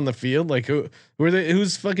get out on the field. Like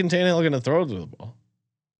who's fucking Tannehill going to throw to the ball?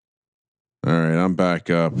 All right, I'm back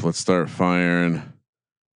up. Let's start firing.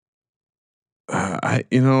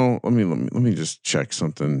 Let me just check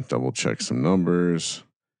something. Double check some numbers.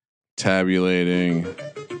 Tabulating.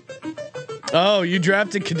 Oh, you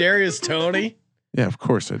drafted Kadarius Toney? Yeah, of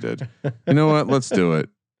course I did. You know what? Let's do it.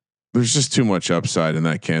 There's just too much upside in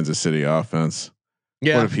that Kansas City offense.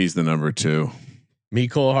 Yeah. What if he's the number 2?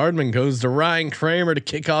 Mecole Hardman goes to Ryan Kramer to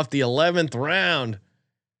kick off the 11th round.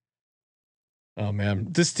 Oh man,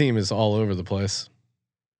 this team is all over the place.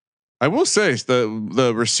 I will say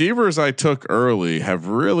the receivers I took early have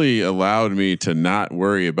really allowed me to not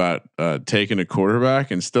worry about taking a quarterback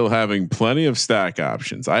and still having plenty of stack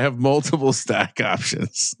options. I have multiple stack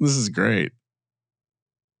options. This is great.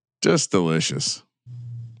 Just delicious.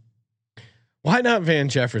 Why not Van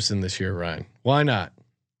Jefferson this year, Ryan? Why not?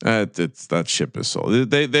 That ship is sold.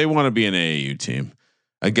 They want to be an AAU team.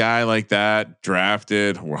 A guy like that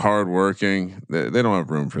drafted, hardworking. They don't have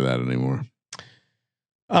room for that anymore.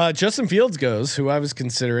 Justin Fields goes, who I was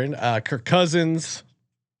considering. Kirk Cousins.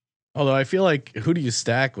 Although I feel like, who do you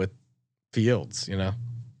stack with Fields? You know,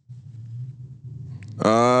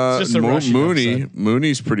 just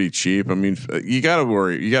Mooney's pretty cheap. I mean, you got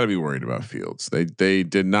to be worried about Fields. They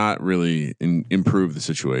did not really improve the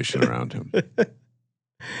situation around him.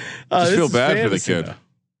 Just feel bad for the kid.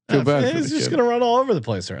 Feel bad for the kid. He's just gonna run all over the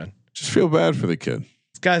place around. Just feel bad for the kid.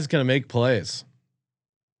 This guy's gonna make plays.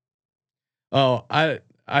 Oh, I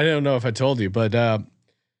don't know if I told you, but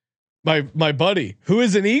my buddy, who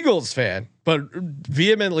is an Eagles fan but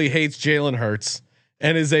vehemently hates Jalen Hurts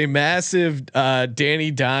and is a massive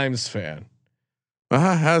Danny Dimes fan.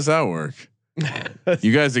 How's that work?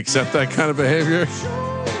 You guys accept that kind of behavior?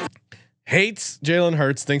 Hates Jalen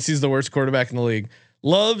Hurts, thinks he's the worst quarterback in the league.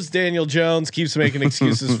 Loves Daniel Jones, keeps making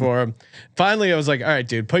excuses for him. Finally, I was like, all right,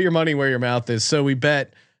 dude, put your money where your mouth is. So we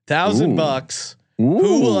bet $1,000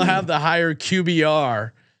 who will have the higher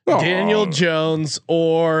QBR, Daniel Jones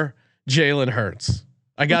or Jalen Hurts.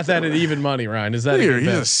 I got that at even money, Ryan. Is that he's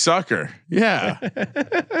a sucker? Yeah.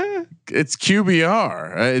 It's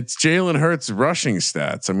QBR. It's Jalen Hurts rushing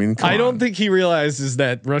stats. I mean, I don't think he realizes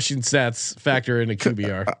that rushing stats factor into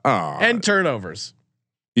QBR and turnovers.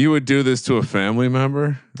 You would do this to a family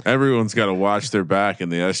member? Everyone's got to watch their back in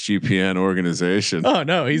the SGPN organization. Oh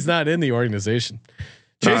no, he's not in the organization.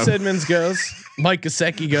 Chase Edmonds goes, Mike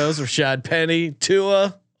Gesicki goes, Rashad Penny,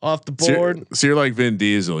 Tua off the board. So you're like Vin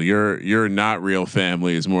Diesel. Your not real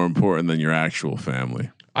family is more important than your actual family.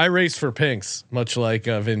 I race for pinks, much like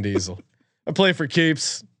Vin Diesel. I play for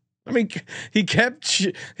keeps. I mean, he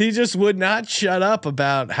just would not shut up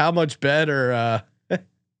about how much better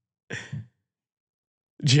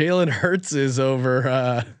Jalen Hurts is over.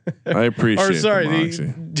 I appreciate. Or sorry,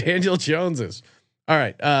 Daniel Jones is. All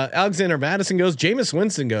right, Alexander Madison goes. Jameis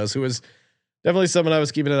Winston goes, who was definitely someone I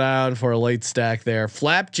was keeping an eye on for a late stack there.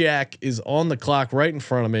 Flapjack is on the clock right in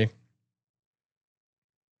front of me.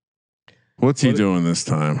 What's he doing this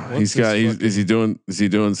time? Is he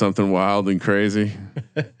doing something wild and crazy?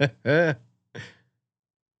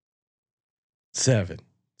 7,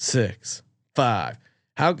 6, 5.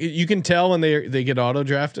 How you can tell when they get auto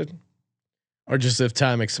drafted, or just if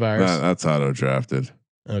time expires? That's auto drafted.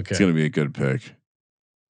 Okay, it's gonna be a good pick.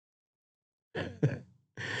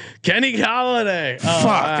 Kenny Golladay. Fuck!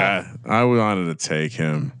 Wow. I wanted to take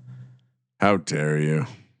him. How dare you?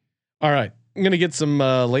 All right, I'm gonna get some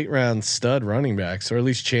late round stud running backs, or at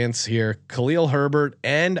least chance here. Khalil Herbert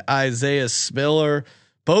and Isaiah Spiller.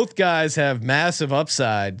 Both guys have massive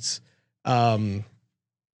upsides.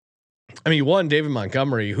 I mean, one, David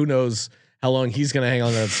Montgomery, who knows how long he's going to hang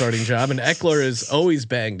on to that starting job. And Eckler is always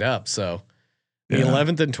banged up. So the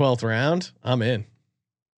 11th and 12th round, I'm in.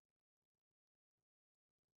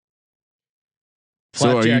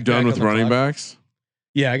 So are you done with running backs?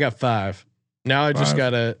 Yeah, I got 5. Now I just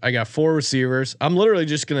I got 4 receivers. I'm literally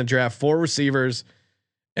just going to draft 4 receivers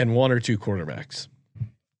and 1 or 2 quarterbacks.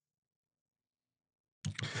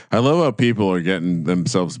 I love how people are getting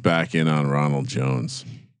themselves back in on Ronald Jones.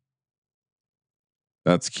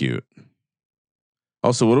 That's cute.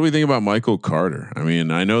 Also, what do we think about Michael Carter? I mean,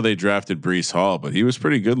 I know they drafted Breece Hall, but he was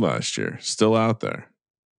pretty good last year. Still out there.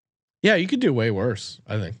 Yeah, you could do way worse,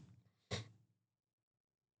 I think.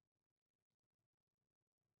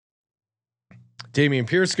 Damian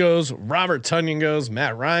Pierce goes. Robert Tonyan goes.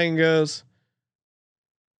 Matt Ryan goes.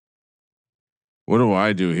 What do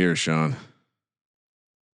I do here, Sean?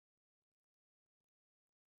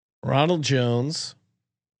 Ronald Jones.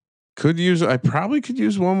 I probably could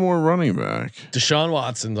use one more running back. Deshaun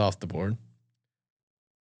Watson's off the board.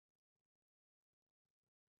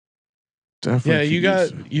 Definitely. Yeah,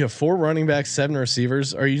 you have 4 running backs, 7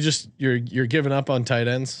 receivers. Are you just you're giving up on tight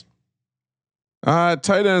ends?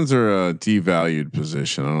 Tight ends are a devalued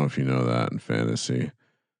position. I don't know if you know that in fantasy.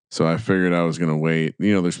 So I figured I was going to wait.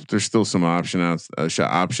 You know, there's still some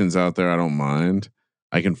options out there. I don't mind.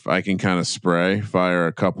 I can kind of fire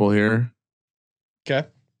a couple here. Okay.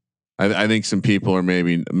 I think some people are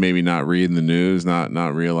maybe not reading the news,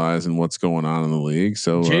 not realizing what's going on in the league.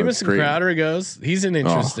 So Jamison Crowder goes. He's an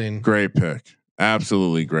interesting, great pick.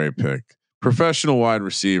 Absolutely great pick. Professional wide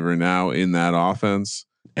receiver now in that offense.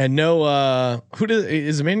 And no,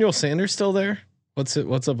 is Emmanuel Sanders still there? What's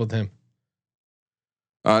up with him?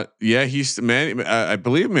 Yeah, I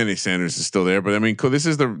believe Manny Sanders is still there, but I mean, this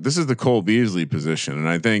is the Cole Beasley position, and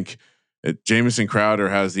I think Jamison Crowder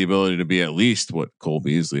has the ability to be at least what Cole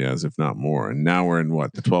Beasley has, if not more. And now we're in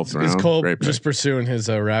the 12th round. Is Cole just pursuing his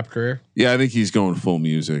rap career? Yeah, I think he's going full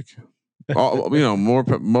music.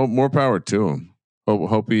 More power to him.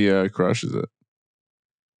 Hope he crushes it.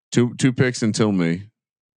 Two picks until me.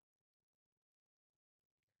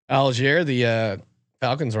 Algier, the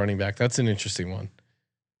Falcons running back. That's an interesting one.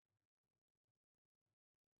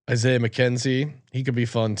 Isaiah McKenzie, he could be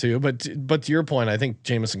fun too. But to your point, I think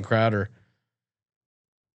Jamison Crowder a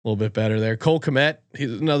little bit better there. Cole Kmet,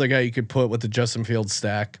 he's another guy you could put with the Justin Fields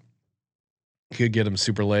stack. You could get him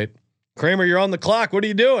super late. Kramer, you're on the clock. What are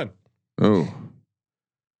you doing? Oh,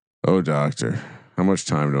 doctor. How much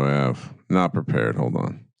time do I have? Not prepared. Hold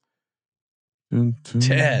on.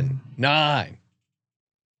 10, 9.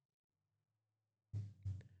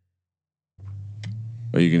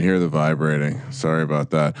 Oh, you can hear the vibrating. Sorry about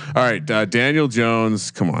that. All right, Daniel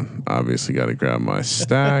Jones. Come on, obviously got to grab my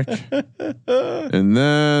stack, and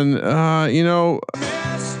then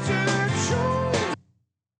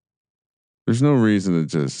there's no reason to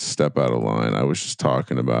just step out of line. I was just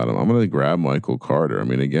talking about him. I'm going to grab Michael Carter. I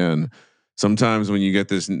mean, again, sometimes when you get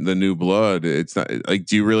the new blood, it's not like,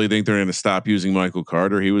 do you really think they're going to stop using Michael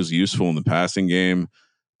Carter? He was useful in the passing game.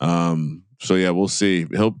 So yeah, we'll see.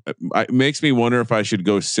 It makes me wonder if I should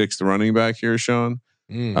go 6th running back here, Sean.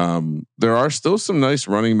 There are still some nice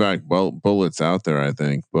running back bullets out there, I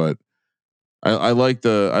think, but I like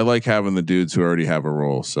having the dudes who already have a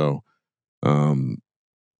role. So,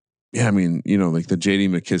 yeah, I mean, like the JD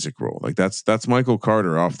McKissick role, like that's Michael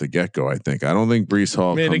Carter off the get go. I think. I don't think Breece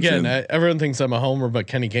Hall. I mean, again, everyone thinks I'm a homer, but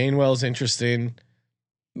Kenny Gainwell is interesting.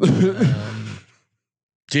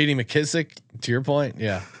 JD McKissick, to your point,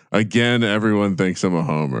 yeah. Again, everyone thinks I'm a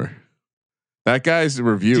homer. That guy's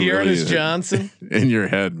review. Dearness really Johnson in your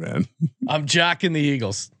head, man. I'm jocking the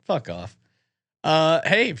Eagles. Fuck off.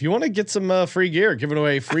 Hey, if you want to get some free gear, giving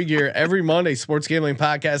away free gear every Monday,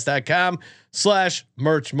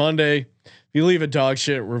 sportsgamblingpodcast.com/merch Monday. If you leave a dog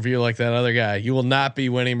shit review like that other guy, you will not be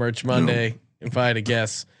winning merch Monday. No. If I had to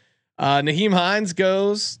guess, Naheem Hines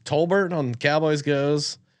goes, Tolbert on the Cowboys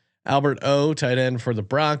goes, Albert O, tight end for the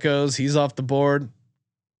Broncos. He's off the board.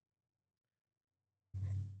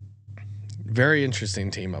 Very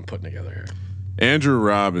interesting team I'm putting together here. Andrew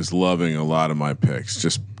Robb is loving a lot of my picks.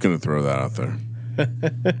 Just gonna throw that out there.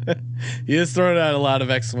 He is throwing out a lot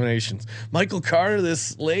of explanations. Michael Carter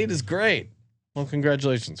this late is great. Well,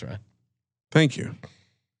 congratulations, Ryan. Thank you.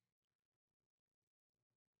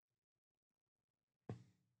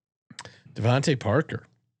 Devontae Parker.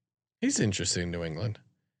 He's interesting in New England.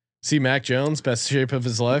 See Mac Jones, best shape of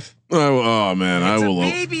his life. Oh man, it's a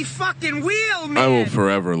baby fucking wheel, man. I will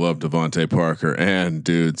forever love Devontae Parker and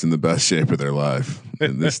dudes in the best shape of their life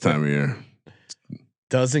in this time of year.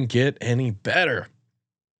 Doesn't get any better.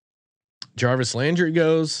 Jarvis Landry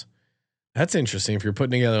goes. That's interesting. If you're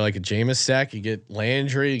putting together like a Jameis stack, you get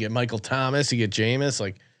Landry, you get Michael Thomas, you get Jameis.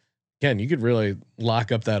 Like, again, you could really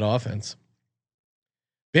lock up that offense.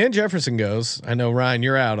 Van Jefferson goes. I know Ryan,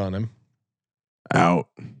 you're out on him. Out.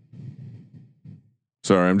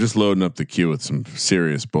 Sorry, I'm just loading up the queue with some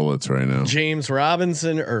serious bullets right now. James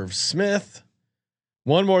Robinson, Irv Smith.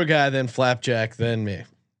 One more guy, then Flapjack, then me.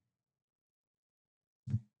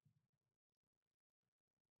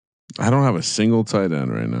 I don't have a single tight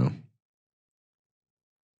end right now.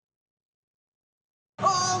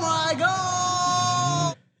 Oh my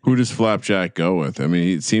God. Who does Flapjack go with? I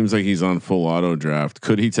mean, it seems like he's on full auto draft.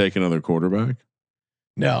 Could he take another quarterback?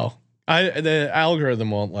 No. The algorithm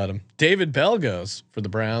won't let him. David Bell goes for the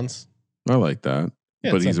Browns. I like that,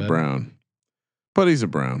 yeah, but he's a Brown. But he's a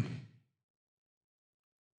Brown.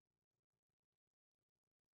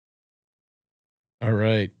 All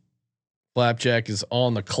right, Flapjack is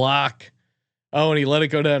on the clock. Oh, and he let it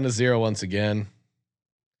go down to 0 once again.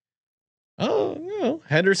 Oh,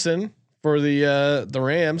 Henderson for the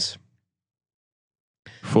Rams.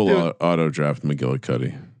 Full auto draft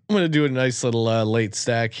McGillicuddy. I'm going to do a nice little late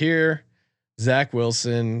stack here. Zach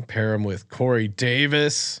Wilson, pair him with Corey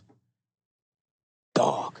Davis.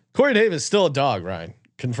 Dog. Corey Davis, still a dog, Ryan.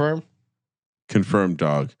 Confirm? Confirmed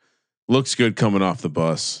dog. Looks good coming off the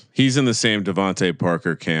bus. He's in the same Devontae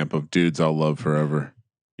Parker camp of dudes I'll love forever.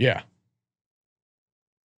 Yeah.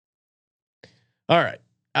 All right.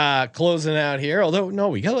 closing out here. Although no,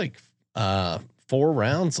 we got like 4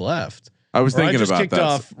 rounds left. I was thinking I just about kicked that.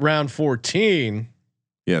 off round 14.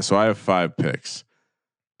 Yeah, so I have 5 picks.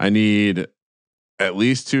 I need at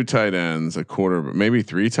least 2 tight ends, a quarter, maybe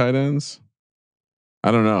 3 tight ends.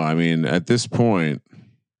 I don't know. I mean, at this point,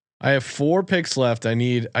 I have 4 picks left. I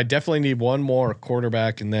definitely need one more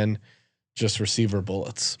quarterback and then just receiver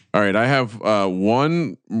bullets. all right. I have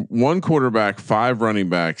one quarterback, 5 running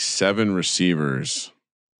backs, 7 receivers,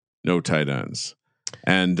 no tight ends,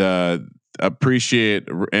 and appreciate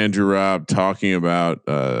Andrew Robb talking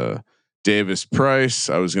about Davis Price.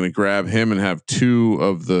 I was going to grab him and have 2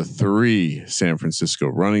 of the 3 San Francisco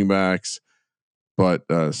running backs, but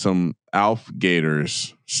some Alf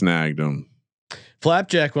Gators snagged him.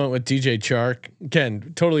 Flapjack went with DJ Chark.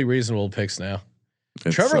 Again, totally reasonable picks now.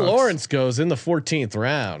 It Trevor sucks. Lawrence goes in the 14th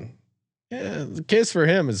round. Yeah, the case for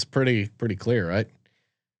him is pretty clear, right?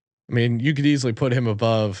 I mean, you could easily put him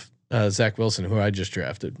above Zach Wilson, who I just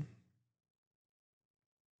drafted.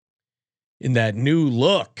 In that new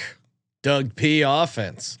look, Doug P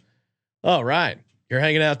offense. All right. You're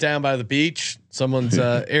hanging out down by the beach, someone's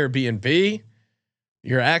Airbnb.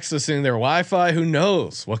 You're accessing their Wi-Fi. Who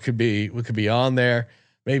knows what could be on there?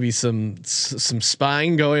 Maybe some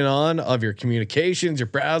spying going on of your communications, your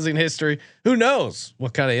browsing history. Who knows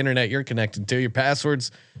what kind of internet you're connected to? Your passwords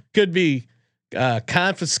could be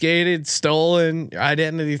confiscated, stolen,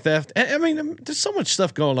 identity theft. I mean, there's so much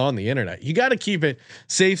stuff going on the internet. You got to keep it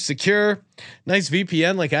safe, secure. Nice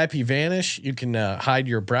VPN like IPVanish. You can hide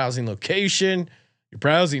your browsing location, your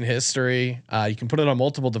browsing history. You can put it on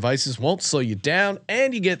multiple devices. Won't slow you down,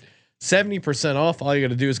 and you get 70% off. All you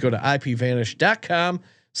got to do is go to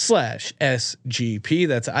ipvanish.com/SGP.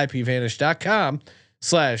 That's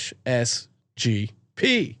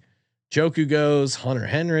ipvanish.com/SGP. Joku goes, Hunter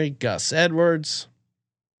Henry, Gus Edwards.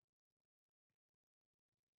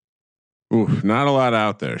 Ooh, not a lot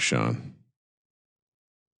out there, Sean.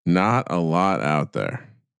 Not a lot out there.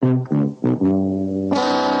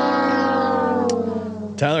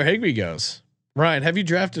 Tyler Higbee goes. Ryan, have you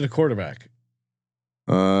drafted a quarterback?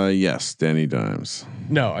 Yes, Danny Dimes.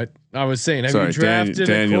 No, I was saying, have Sorry, you drafted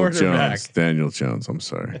Daniel a quarterback? Jones. Daniel Jones. I'm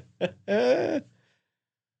sorry.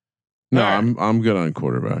 No, No, I'm good on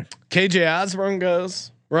quarterback. KJ Osborne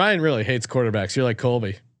goes. Ryan really hates quarterbacks. You're like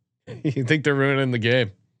Colby. You think they're ruining the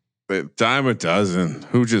game. Dime a dozen.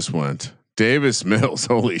 Who just went? Davis Mills.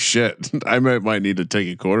 Holy shit! I might need to take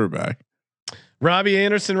a quarterback. Robbie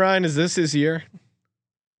Anderson. Ryan, is this his year?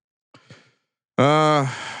 No.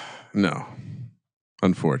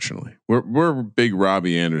 Unfortunately, we're big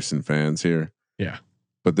Robbie Anderson fans here. Yeah,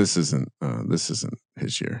 but this isn't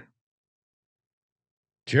his year.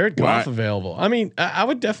 Jared Goff available. I mean, I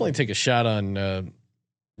would definitely take a shot on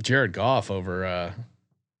Jared Goff over. I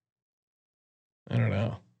don't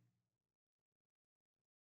know.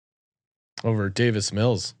 Over Davis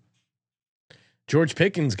Mills. George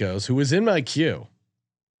Pickens goes, who was in my queue.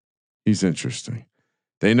 He's interesting.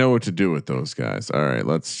 They know what to do with those guys. All right,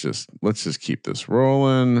 let's just keep this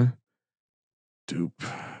rolling. Dupe.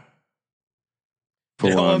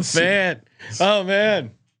 I'm fan. Oh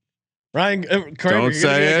man, Ryan Kramer, don't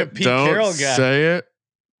say it. Pete Don't Carroll guy. say it.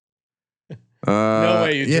 No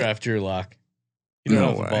way you draft Drew Lock. You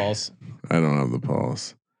don't have the balls. I don't have the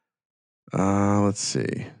balls. Let's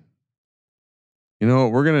see. You know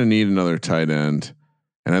what? We're gonna need another tight end,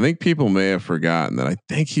 and I think people may have forgotten that I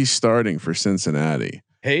think he's starting for Cincinnati.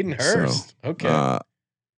 Hayden Hurst. So, okay. I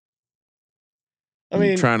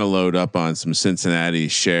mean, I'm trying to load up on some Cincinnati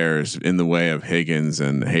shares in the way of Higgins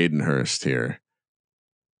and Hayden Hurst here.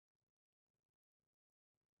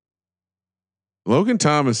 Logan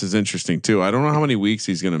Thomas is interesting too. I don't know how many weeks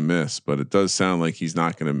he's going to miss, but it does sound like he's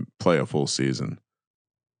not going to play a full season.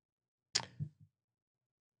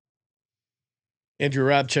 Andrew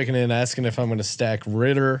Robb checking in, asking if I'm going to stack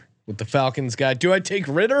Ritter with the Falcons guy. Do I take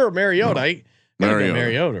Ritter or Mariota? No.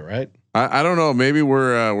 Mariota, right? I don't know. Maybe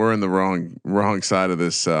we're in the wrong side of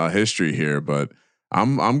this history here, but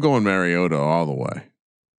I'm going Mariota all the way.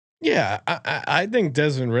 Yeah, I think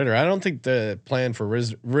Desmond Ritter. I don't think the plan for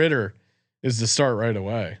Ritter is to start right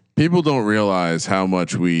away. People don't realize how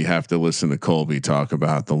much we have to listen to Colby talk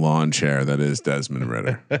about the lawn chair that is Desmond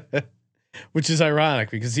Ritter, which is ironic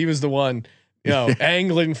because he was the one,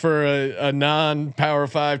 angling for a non-Power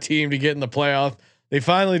 5 team to get in the playoff. They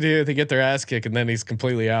finally do. They get their ass kicked, and then he's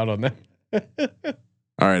completely out on them. All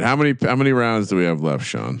right, how many rounds do we have left,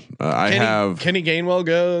 Sean? I have Kenny Gainwell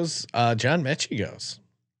goes. John Mechie goes.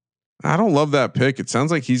 I don't love that pick. It sounds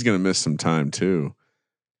like he's going to miss some time too.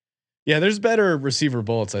 Yeah, there's better receiver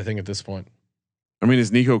bullets, I think, at this point. I mean,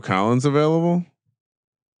 is Nico Collins available?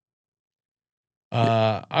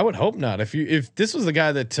 I would hope not. If this was the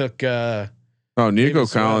guy that took Nico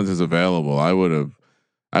Collins is available. I would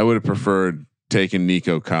have preferred taking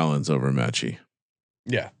Nico Collins over Mechie.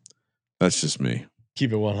 Yeah. That's just me.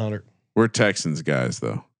 Keep it 100. We're Texans guys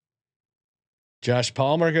though. Josh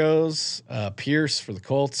Palmer goes, Pierce for the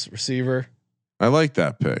Colts receiver. I like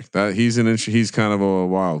that pick. That he's kind of a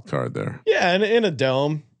wild card there. Yeah, and in a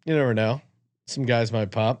dome, you never know. Some guys might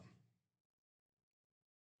pop.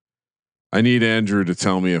 I need Andrew to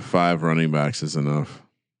tell me if 5 running backs is enough.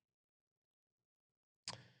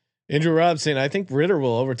 Andrew Robson, I think Ritter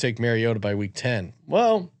will overtake Mariota by week 10.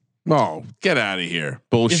 Well, get out of here.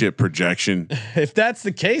 Bullshit projection. If that's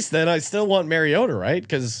the case, then I still want Mariota, right?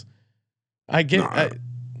 Because I get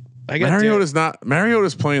I got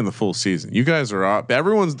Mariota's playing the full season. You guys are off.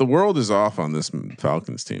 The world is off on this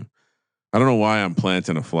Falcons team. I don't know why I'm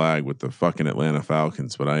planting a flag with the fucking Atlanta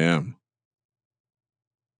Falcons, but I am.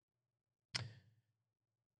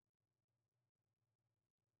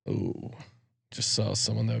 Ooh, just saw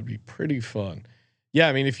someone that would be pretty fun. Yeah,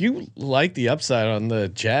 I mean, if you like the upside on the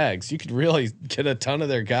Jags, you could really get a ton of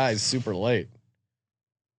their guys super late.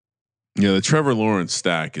 Yeah, the Trevor Lawrence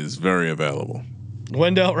stack is very available.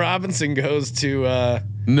 Wendell Robinson goes to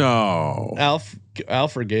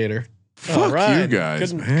Alfred Gator. Fuck you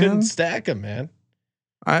guys, couldn't stack him, man.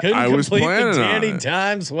 I was planning the on Danny it.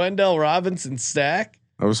 Times Wendell Robinson stack.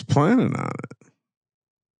 I was planning on it.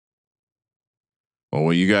 Well,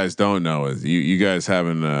 what you guys don't know is you guys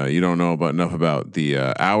haven't you don't know enough about the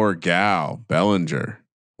our gal Bellinger.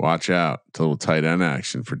 Watch out, total tight end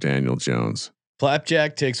action for Daniel Jones.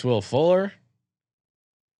 Flapjack takes Will Fuller.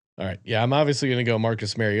 All right, yeah, I'm obviously going to go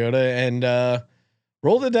Marcus Mariota and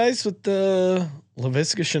roll the dice with the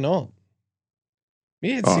Laviska Shenault.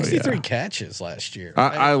 He had 63 catches last year.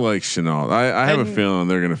 I like Shenault. I have a feeling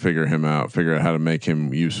they're going to figure out how to make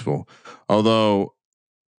him useful. Although,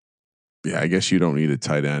 yeah, I guess you don't need a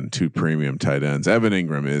tight end, 2 premium tight ends. Evan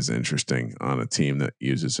Ingram is interesting on a team that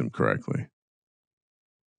uses him correctly.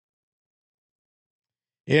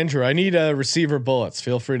 Andrew, I need receiver bullets.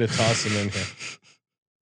 Feel free to toss them in here.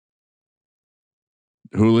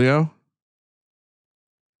 Julio?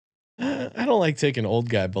 I don't like taking old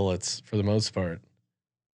guy bullets for the most part.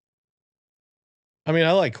 I mean,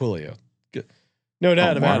 I like Julio. No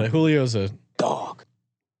doubt about it. Julio's a Dog.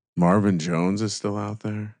 Marvin Jones is still out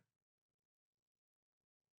there.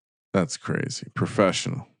 That's crazy.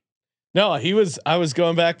 Professional. No, I was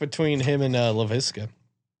going back between him and Laviska.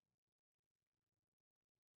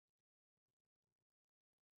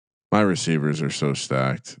 My receivers are so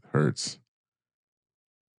stacked. Hurts.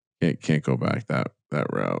 Can't go back that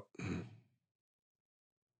route.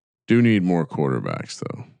 Do need more quarterbacks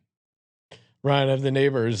though. Ryan, have the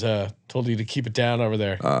neighbors told you to keep it down over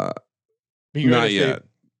there? Not yet.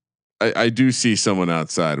 I do see someone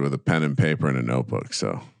outside with a pen and paper and a notebook.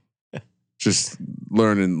 So just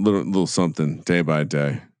learning little something day by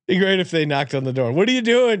day. Be great if they knocked on the door. What are you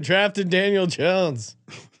doing? Drafting Daniel Jones.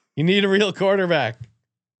 You need a real quarterback.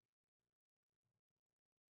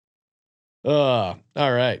 All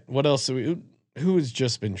right. What else? Who has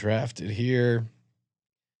just been drafted here?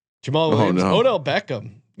 Jamal Williams, Odell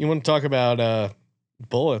Beckham. You want to talk about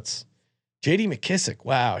bullets? J.D. McKissick.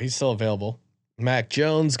 Wow, he's still available. Mac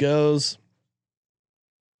Jones goes.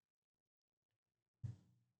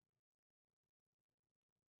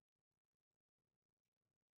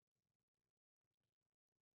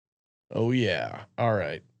 Oh yeah. All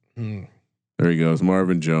right. There he goes.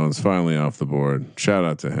 Marvin Jones finally off the board. Shout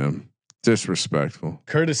out to him. Disrespectful.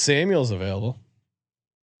 Curtis Samuel's available.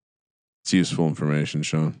 It's useful information,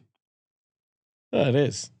 Sean. Oh, it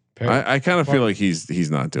is. I kind of feel like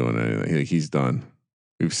he's not doing anything. Like he's done.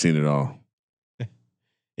 We've seen it all.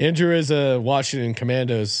 Andrew is a Washington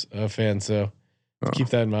Commandos fan, so keep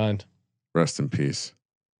that in mind. Rest in peace.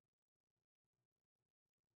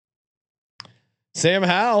 Sam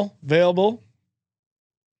Howell available.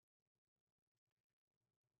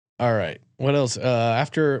 All right. What else?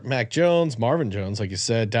 After Mac Jones, Marvin Jones, like you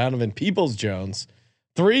said, Donovan Peoples-Jones,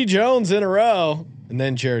 3 Jones in a row, and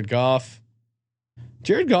then Jared Goff.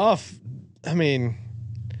 Jared Goff. I mean,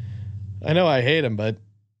 I know I hate him, but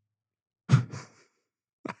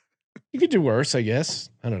you could do worse, I guess.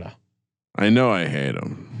 I don't know. I know I hate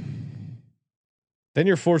him. Then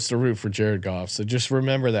you're forced to root for Jared Goff. So just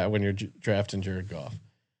remember that when you're drafting Jared Goff.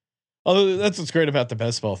 Although that's what's great about the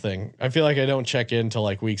best ball thing. I feel like I don't check in till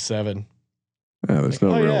like week 7. Yeah, there's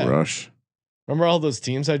no real rush. Remember all those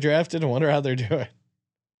teams I drafted? I wonder how they're doing.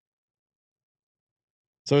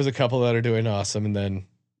 So there's a couple that are doing awesome, and then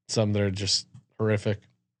some that are just horrific.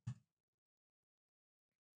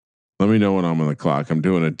 Let me know when I'm on the clock. I'm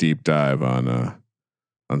doing a deep dive on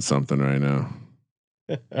on something right now.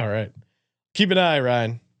 All right. Keep an eye,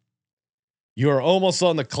 Ryan. You are almost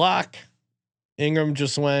on the clock. Ingram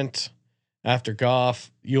just went after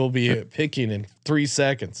Goff. You'll be picking in 3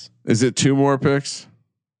 seconds. Is it 2 more picks?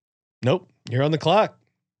 Nope. You're on the clock.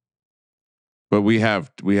 But we have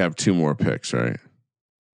 2 more picks, right?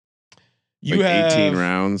 You like have 18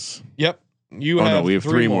 rounds. Yep. You have. No, we have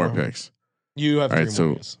 3 more picks. You have. All right, 3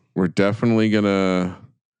 more. so we're definitely gonna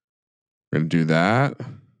do that.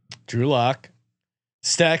 Drew Lock,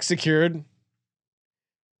 stack secured,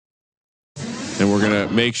 and we're gonna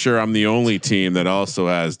make sure I'm the only team that also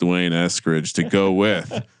has Dwayne Eskridge to go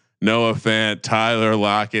with. Noah Fant, Tyler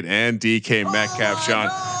Lockett, and DK Metcalf. Sean,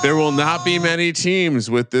 there will not be many teams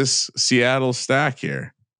with this Seattle stack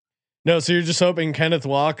here. No, so you're just hoping Kenneth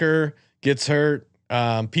Walker gets hurt.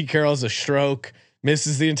 Pete Carroll's a stroke,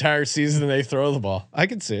 misses the entire season, and they throw the ball. I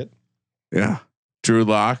can see it. Yeah, Drew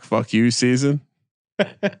Lock, fuck you season.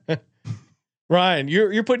 Ryan,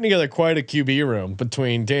 you're putting together quite a QB room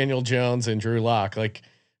between Daniel Jones and Drew Lock. Like,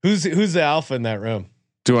 who's the alpha in that room?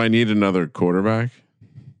 Do I need another quarterback?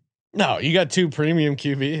 No, you got 2 premium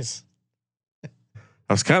QBs.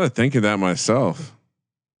 I was kind of thinking that myself.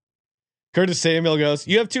 Curtis Samuel goes.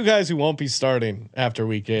 You have 2 guys who won't be starting after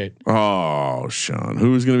week 8. Oh, Sean,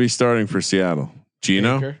 who's going to be starting for Seattle?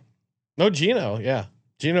 Gino? Baker. No, Gino. Yeah,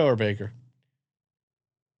 Gino or Baker.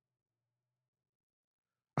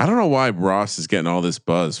 I don't know why Ross is getting all this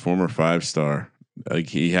buzz. Former 5-star, like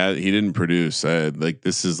he didn't produce. Like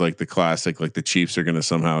this is like the classic. Like the Chiefs are going to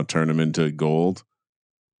somehow turn him into gold.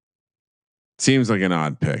 Seems like an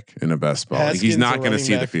odd pick in a best ball. Like he's not going to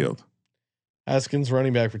see the field. Haskins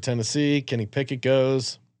running back for Tennessee. Kenny Pickett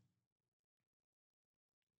goes.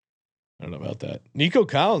 I don't know about that. Nico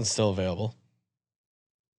Collins still available.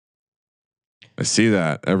 I see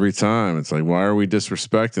that every time. It's like, why are we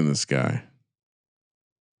disrespecting this guy?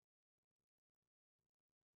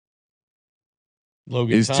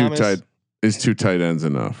 Logan is Thomas. 2 tight. Is 2 tight ends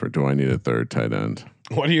enough, or do I need a 3rd tight end?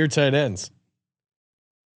 What are your tight ends?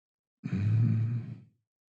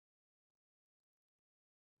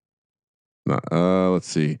 Let's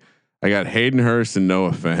see. I got Hayden Hurst and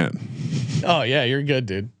Noah Fant. Oh yeah, you're good,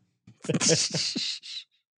 dude.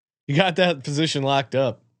 You got that position locked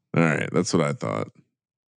up. All right, that's what I thought.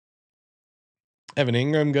 Evan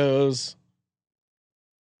Ingram goes.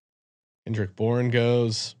 Kendrick Bourne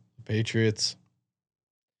goes. Patriots.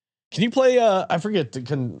 Can you play? I forget.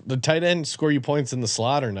 Can the tight end score you points in the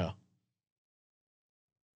slot or no?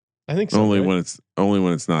 I think so. Only right?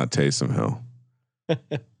 when it's not Taysom Hill.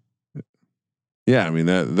 Yeah, I mean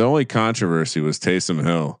the only controversy was Taysom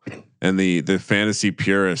Hill and the fantasy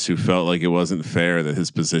purists who felt like it wasn't fair that his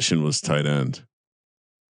position was tight end.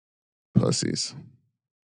 Pussies.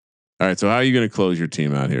 All right, so how are you going to close your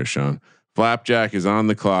team out here, Sean? Flapjack is on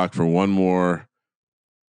the clock for one more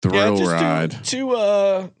thrill ride. Two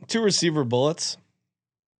receiver bullets.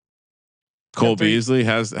 Cole Beasley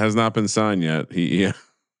has not been signed yet.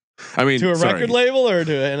 I mean, to a record label or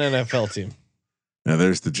to an NFL team? Yeah,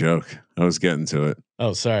 there's the joke. I was getting to it.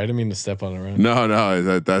 Oh, sorry, I didn't mean to step on it. Right?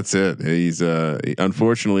 No, that's it. He's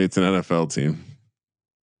unfortunately it's an NFL team.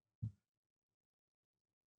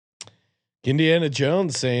 Indiana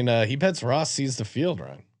Jones saying he bets Ross sees the field,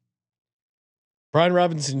 Ryan. Brian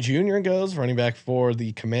Robinson Jr. goes running back for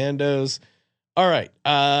the Commandos. All right.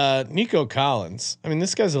 Nico Collins. I mean,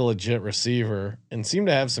 this guy's a legit receiver and seemed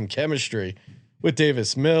to have some chemistry with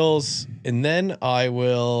Davis Mills. And then I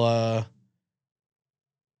will,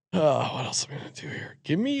 what else am I going to do here?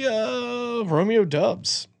 Give me, Romeo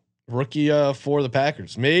Doubs, rookie, for the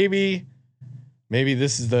Packers. Maybe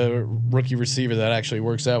this is the rookie receiver that actually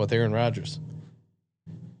works out with Aaron Rodgers.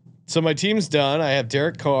 So my team's done. I have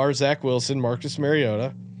Derek Carr, Zach Wilson, Marcus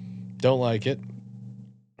Mariota. Don't like it.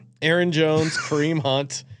 Aaron Jones, Kareem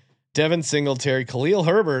Hunt, Devin Singletary, Khalil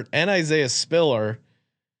Herbert, and Isaiah Spiller.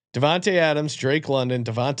 Devontae Adams, Drake London,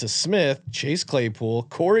 Devonta Smith, Chase Claypool,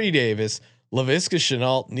 Corey Davis, Laviska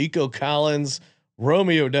Shenault, Nico Collins,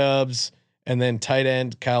 Romeo Doubs, and then tight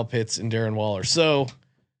end Kyle Pitts and Darren Waller. So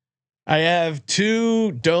I have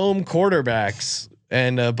 2 dome quarterbacks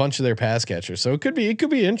and a bunch of their pass catchers. So it could be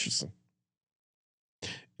interesting.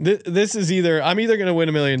 This is I'm either going to win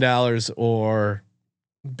 $1 million or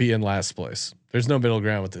be in last place. There's no middle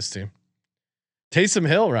ground with this team. Taysom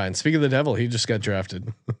Hill, Ryan. Speaking of the devil, he just got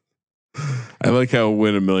drafted. I like how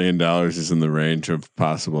win $1 million is in the range of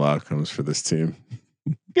possible outcomes for this team.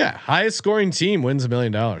 Yeah, highest scoring team wins $1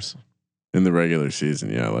 million in the regular season.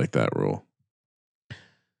 Yeah, I like that rule.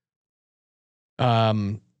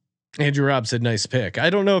 Andrew Robb said nice pick. I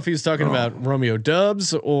don't know if he's talking about Romeo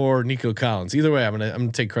Doubs or Nico Collins. Either way, I'm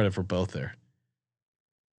gonna take credit for both there.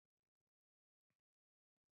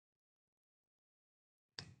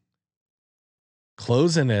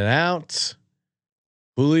 closing it out.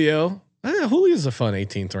 Julio. Julio's a fun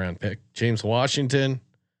 18th round pick. James Washington.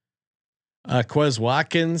 Quez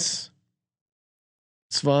Watkins.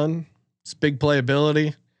 It's fun. It's big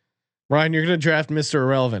playability. Ryan, you're going to draft Mr.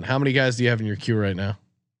 Irrelevant. How many guys do you have in your queue right now?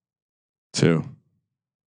 2.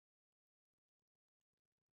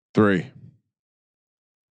 3.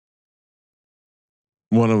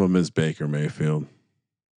 One of them is Baker Mayfield.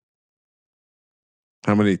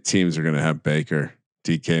 How many teams are going to have Baker,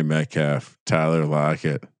 DK Metcalf, Tyler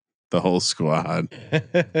Lockett, the whole squad?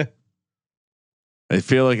 I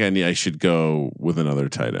feel like I should go with another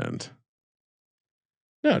tight end.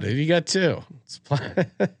 No, dude, you got 2.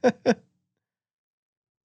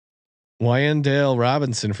 Wyanndale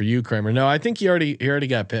Robinson for you, Kramer. No, I think he already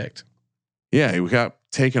got picked. Yeah, he got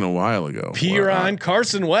taken a while ago. Piron,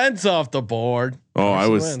 Carson Wentz off the board. Oh, Carson I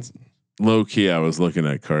was Wentz. low key. I was looking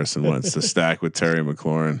at Carson Wentz to stack with Terry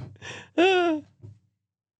McLaurin. All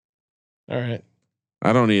right.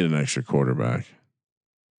 I don't need an extra quarterback.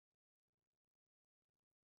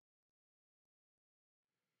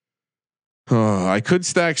 Oh, I could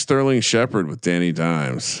stack Sterling Shepard with Danny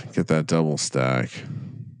Dimes. Get that double stack.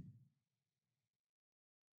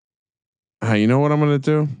 You know what I'm going to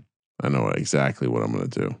do? I know exactly what I'm going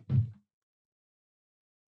to do.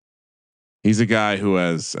 He's a guy who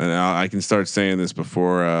has, and I can start saying this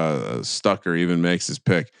before Stucker even makes his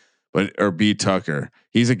pick, or B Tucker.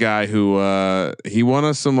 He's a guy who he won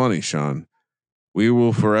us some money, Sean. We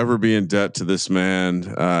will forever be in debt to this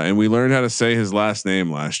man, and we learned how to say his last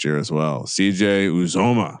name last year as well. CJ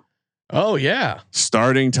Uzomah. Oh yeah,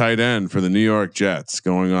 starting tight end for the New York Jets,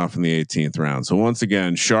 going off in the 18th round. So once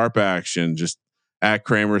again, sharp action. Just at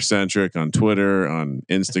Kramer Centric on Twitter, on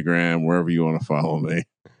Instagram, wherever you want to follow me.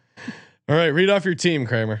 All right, read off your team,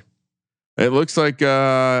 Kramer. It looks like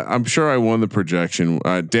I'm sure I won the projection.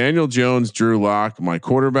 Daniel Jones, Drew Lock, my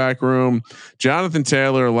quarterback room. Jonathan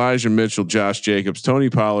Taylor, Elijah Mitchell, Josh Jacobs, Tony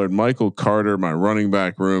Pollard, Michael Carter, my running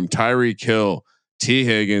back room. Tyreek Hill, T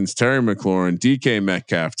Higgins, Terry McLaurin, DK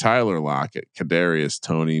Metcalf, Tyler Lockett, Kadarius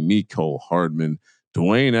Toney, Mecole Hardman,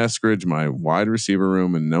 Dwayne Eskridge, my wide receiver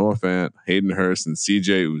room, and Noah Fant, Hayden Hurst, and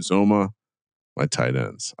CJ Uzomah, my tight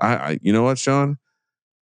ends. I you know what, Sean?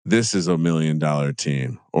 This is $1 million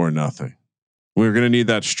team or nothing. We're going to need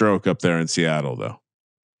that stroke up there in Seattle, though.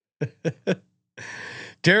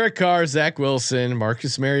 Derek Carr, Zach Wilson,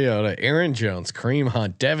 Marcus Mariota, Aaron Jones, Kareem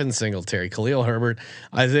Hunt, Devin Singletary, Khalil Herbert,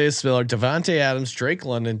 Isaiah Spiller, Devontae Adams, Drake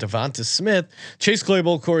London, Devonta Smith, Chase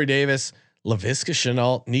Claypool, Corey Davis, Laviska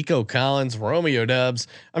Shenault, Nico Collins, Romeo Doubs.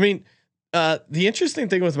 I mean, the interesting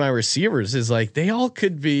thing with my receivers is like they all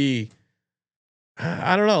could be.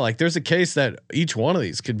 I don't know. Like there's a case that each one of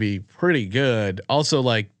these could be pretty good. Also,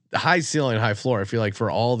 like high ceiling, high floor. I feel like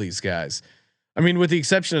for all these guys. I mean, with the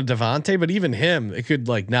exception of Devontae, but even him, it could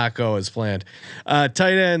like not go as planned. Tight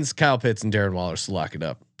ends, Kyle Pitts and Darren Waller. So lock it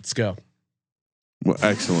up. Let's go. Well,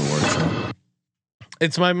 excellent work, Sean.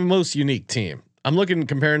 It's my most unique team. I'm looking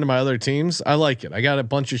comparing to my other teams. I like it. I got a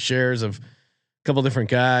bunch of shares of a couple different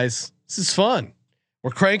guys. This is fun.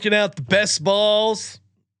 We're cranking out the best balls.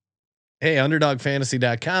 Hey,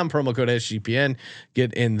 underdogfantasy.com, promo code SGPN.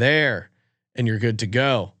 Get in there and you're good to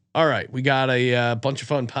go. All right. We got a bunch of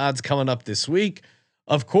fun pods coming up this week.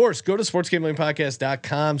 Of course, go to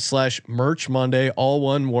sportsgamblingpodcast.com/merch Monday, all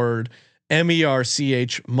one word,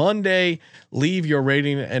 MERCH Monday. Leave your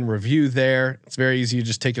rating and review there. It's very easy. You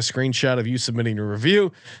just take a screenshot of you submitting your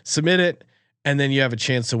review, submit it, and then you have a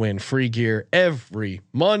chance to win free gear every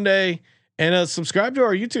Monday. And subscribe to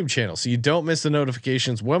our YouTube channel so you don't miss the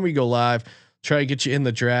notifications when we go live. Try to get you in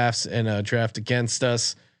the drafts and draft against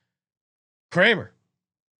us. Kramer.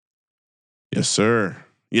 Yes, sir.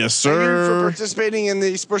 Yes, Thank you for sir. participating in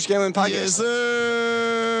the Sports Gambling Podcast. Yes,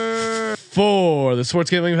 sir. For the Sports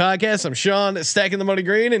Gambling Podcast, I'm Sean, stacking the money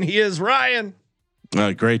green, and he is Ryan.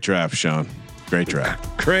 Great draft, Sean. Great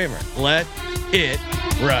draft. Kramer, let it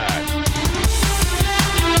ride.